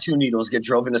seen tattoo needles get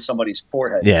drove into somebody's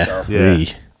forehead. Yeah. So. Yeah.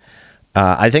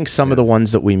 I think some of the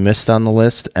ones that we missed on the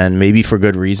list, and maybe for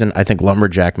good reason, I think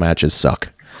lumberjack matches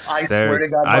suck. I swear to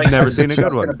God, I've Mike, never I was seen a good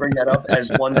just one. going to bring that up as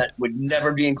one that would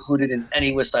never be included in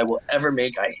any list I will ever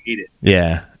make. I hate it.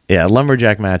 Yeah,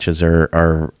 lumberjack matches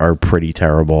are pretty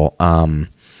terrible.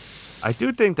 I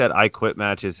do think that I Quit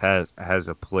matches has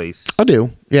a place. I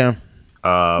do, yeah.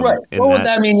 Right. and Well, I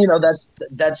that's- mean,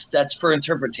 that's for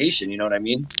interpretation. You know what I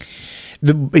mean?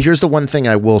 Here's the one thing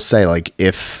I will say, like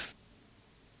if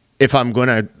I'm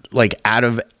gonna, like, out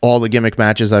of all the gimmick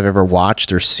matches I've ever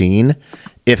watched or seen,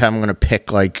 if I'm gonna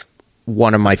pick like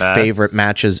one of my Best. favorite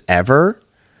matches ever,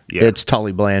 Yeah. it's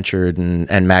Tully Blanchard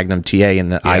and Magnum TA in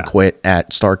the I Yeah. Quit at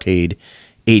Starrcade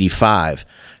 '85,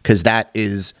 because that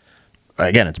is,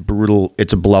 again, it's brutal.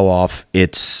 It's a blow off.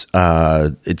 It's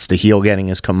the heel getting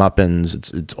his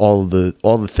comeuppance. It's all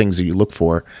the things that you look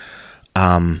for.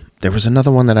 There was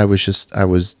another one that I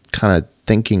was kind of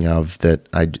thinking of that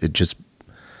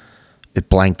it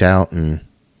blanked out, and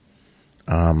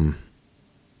I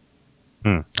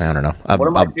don't know. One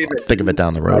of my I'll favorite think of it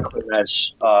down the road.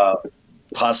 match,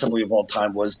 possibly of all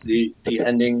time, was the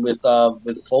ending with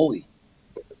Foley.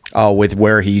 Oh, with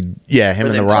where him Where and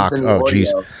they The Rock. pump in the Oh, jeez.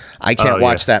 audio. I can't Oh,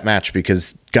 watch yeah. that match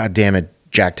because, God damn it,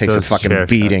 Jack takes a Those fucking chair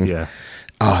beating. shots, yeah.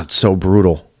 Oh, it's so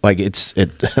brutal. Like it's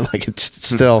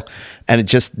still, and it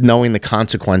just knowing the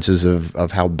consequences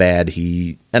of how bad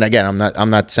he. And again, I'm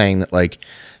not saying that, like,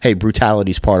 hey,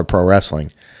 brutality is part of pro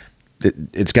wrestling.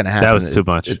 It's going to happen. That was too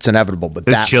much. It's inevitable. But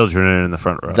His that children are in the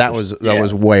front row. that was Yeah.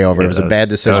 way over. Yeah, It was a that bad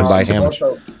was- decision that by was too him much.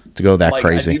 Also, to go that Mike, I'd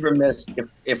crazy. be remiss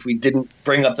if we didn't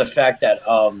bring up the fact that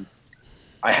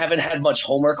I haven't had much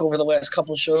homework over the last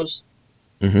couple of shows.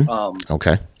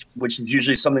 Okay. Which is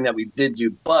usually something that we did do.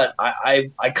 But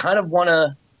I kind of want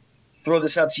to throw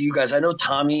this out to you guys. I know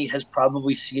Tommy has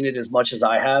probably seen it as much as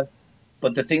I have,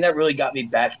 but the thing that really got me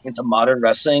back into modern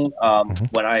wrestling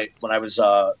when I was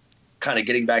kind of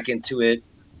getting back into it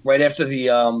right after the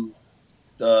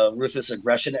Ruthless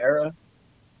Aggression era,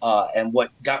 and what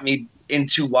got me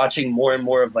into watching more and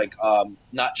more of, like,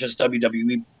 not just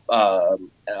WWE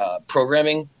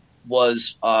programming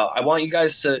was I want you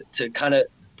guys to kind of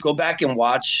go back and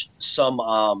watch some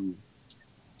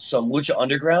Lucha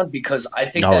Underground, because I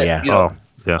think Oh, that yeah.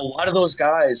 Yeah. a lot of those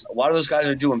guys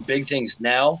are doing big things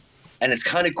now, and it's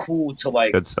kind of cool to,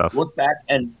 like, Good stuff. look back,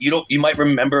 and you might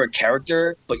remember a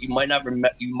character, but you might not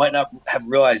have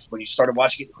realized when you started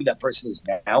watching it who that person is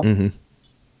now. hmm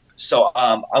So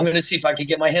I'm going to see if I can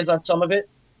get my hands on some of it.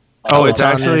 Oh, it's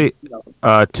on actually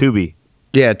Tubi.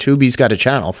 Yeah, Tubi's got a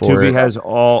channel for Tubi it, has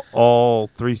all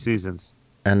 3 seasons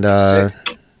and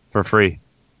Sick. for free.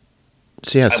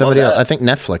 so yeah, love somebody else, that. I think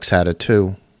Netflix had it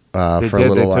too They for did. a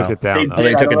little They while. took it down. They though. did. they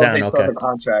I took don't it know if down, they still have okay. a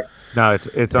contract. No,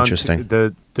 it's on Interesting.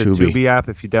 The Tubi. Tubi app.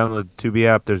 If you download the Tubi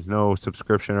app, there's no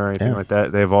subscription or anything Yeah. like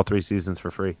that. They have all 3 seasons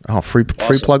for free. Oh, free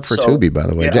Awesome. plug for So, Tubi, by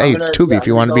the way. Yeah, Hey, I'm gonna- Tubi, yeah, if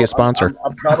you I'm want to gonna be a go- sponsor.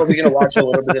 I'm probably going to watch a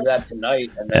little bit of that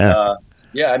tonight, and then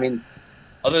I mean,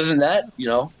 other than that,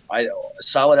 a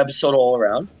solid episode all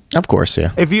around. Of course,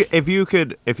 yeah. If you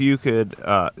could,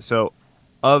 so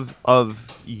of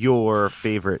your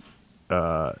favorite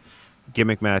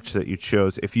gimmick match that you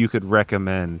chose, if you could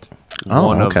recommend Oh,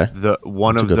 one okay. of the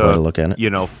That's a good way to look at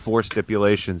it. 4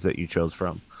 stipulations that you chose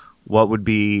from, what would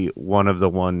be one of the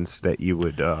ones that you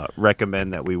would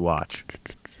recommend that we watch?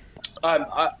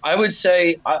 I would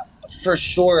say for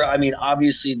sure. I mean,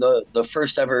 obviously the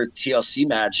first ever TLC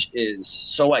match is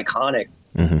so iconic.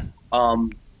 Mm-hmm.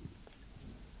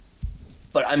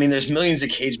 But I mean, there's millions of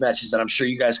cage matches that I'm sure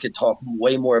you guys could talk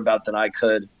way more about than I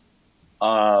could.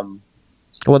 Well,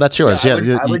 that's yours. Yeah,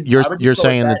 You're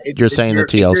saying that you're saying the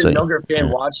TLC. If you're a younger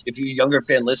fan, if you're a younger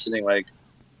fan listening, like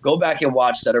go back and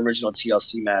watch that original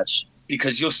TLC match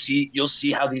because you'll see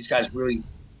how these guys really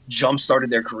jump started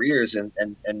their careers and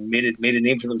made a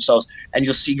name for themselves. And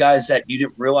you'll see guys that you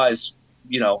didn't realize,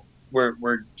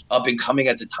 were up and coming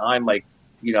at the time, like,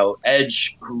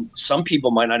 Edge, who some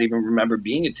people might not even remember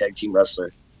being a tag team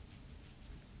wrestler.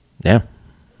 Yeah.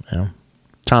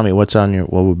 Tommy, what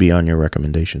would be on your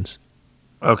recommendations?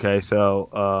 Okay, so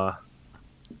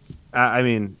I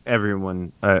mean,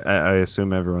 everyone. I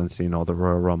assume everyone's seen all the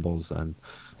Royal Rumbles, and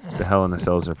the Hell in a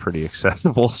Cells are pretty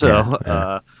accessible. So,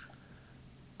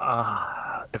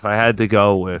 if I had to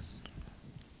go with,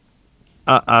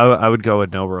 I would go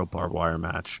with no rope barbed wire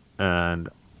match, and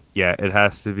yeah, it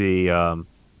has to be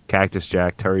Cactus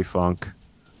Jack, Terry Funk,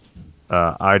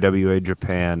 IWA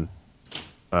Japan.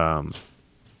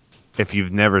 If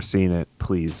you've never seen it,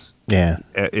 please. Yeah.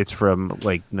 It's from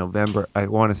like November. I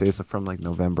want to say it's from like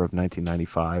November of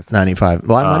 1995. 95.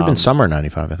 Well, it might have been summer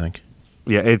 95, I think.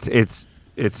 Yeah, it's in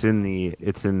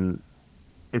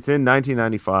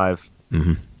 1995.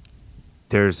 Mm-hmm.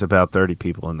 There's about 30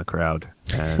 people in the crowd,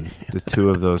 and the two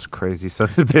of those crazy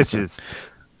sons of bitches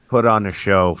put on a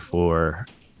show for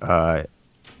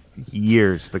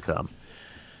years to come.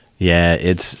 Yeah,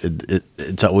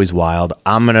 it's always wild.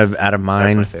 I'm gonna out of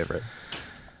mine. That's my favorite.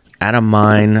 Out of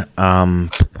mine.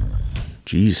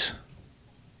 Geez.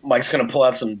 Mike's gonna pull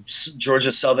out some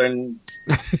Georgia Southern,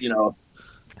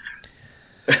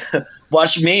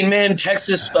 watch Main Man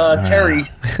Texas Terry.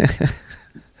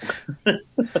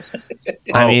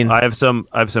 I have some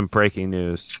breaking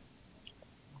news.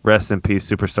 Rest in peace,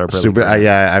 Superstar Billy.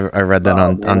 I read that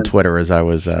on Twitter as I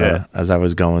was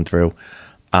going through.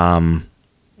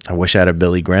 I wish I had a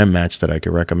Billy Graham match that I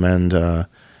could recommend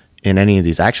in any of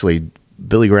these. Actually,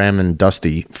 Billy Graham and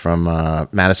Dusty from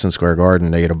Madison Square Garden,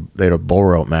 they had a bull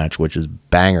rope match, which is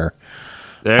banger.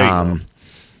 There you go.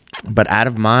 But out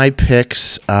of my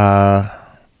picks, man,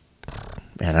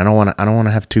 I don't want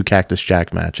to have two Cactus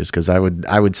Jack matches because I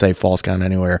would say False Count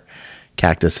Anywhere,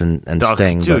 Cactus and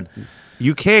Sting. Dude,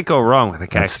 you can't go wrong with a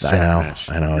Cactus Jack match.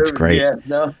 I know, it's great. Yeah,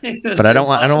 no. But I don't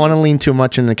want to lean too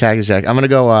much into Cactus Jack. I'm gonna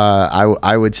go.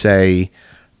 I would say,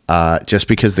 just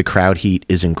because the crowd heat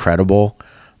is incredible,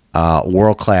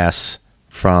 World Class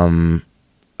from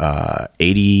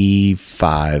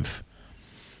 '85.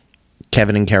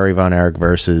 Kevin and Kerry Von Erich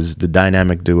versus the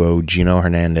dynamic duo Gino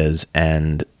Hernandez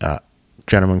and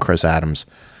gentleman Chris Adams.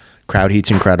 Crowd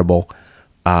heat's incredible,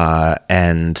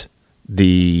 and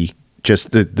the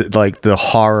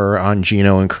horror on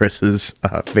Gino and Chris's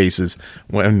faces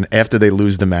when after they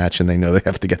lose the match and they know they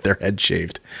have to get their head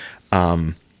shaved.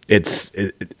 It's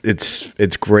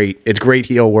great. It's great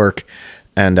heel work,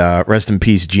 and rest in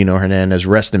peace Gino Hernandez.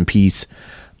 Rest in peace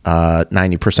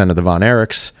 90% of the Von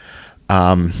Erichs.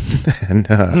 And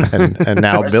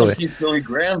now Billy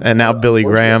Graham. And now Billy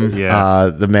Graham,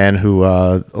 the man who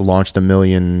launched a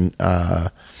million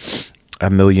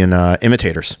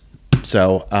imitators.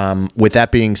 So, with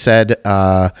that being said,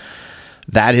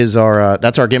 that's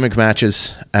our gimmick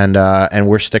matches, and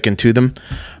we're sticking to them.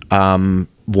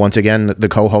 Once again, the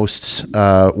co-hosts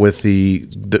with the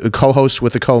co-hosts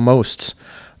with the co-mosts,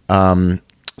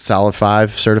 Solid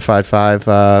 5, Certified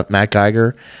 5, Matt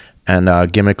Geiger, and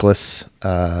gimmickless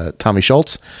Tommy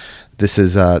Schultz. This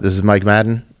is Mike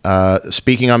Madden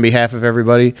speaking on behalf of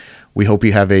everybody. We hope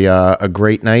you have a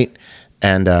great night,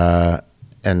 and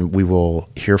we will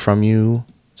hear from you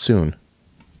soon.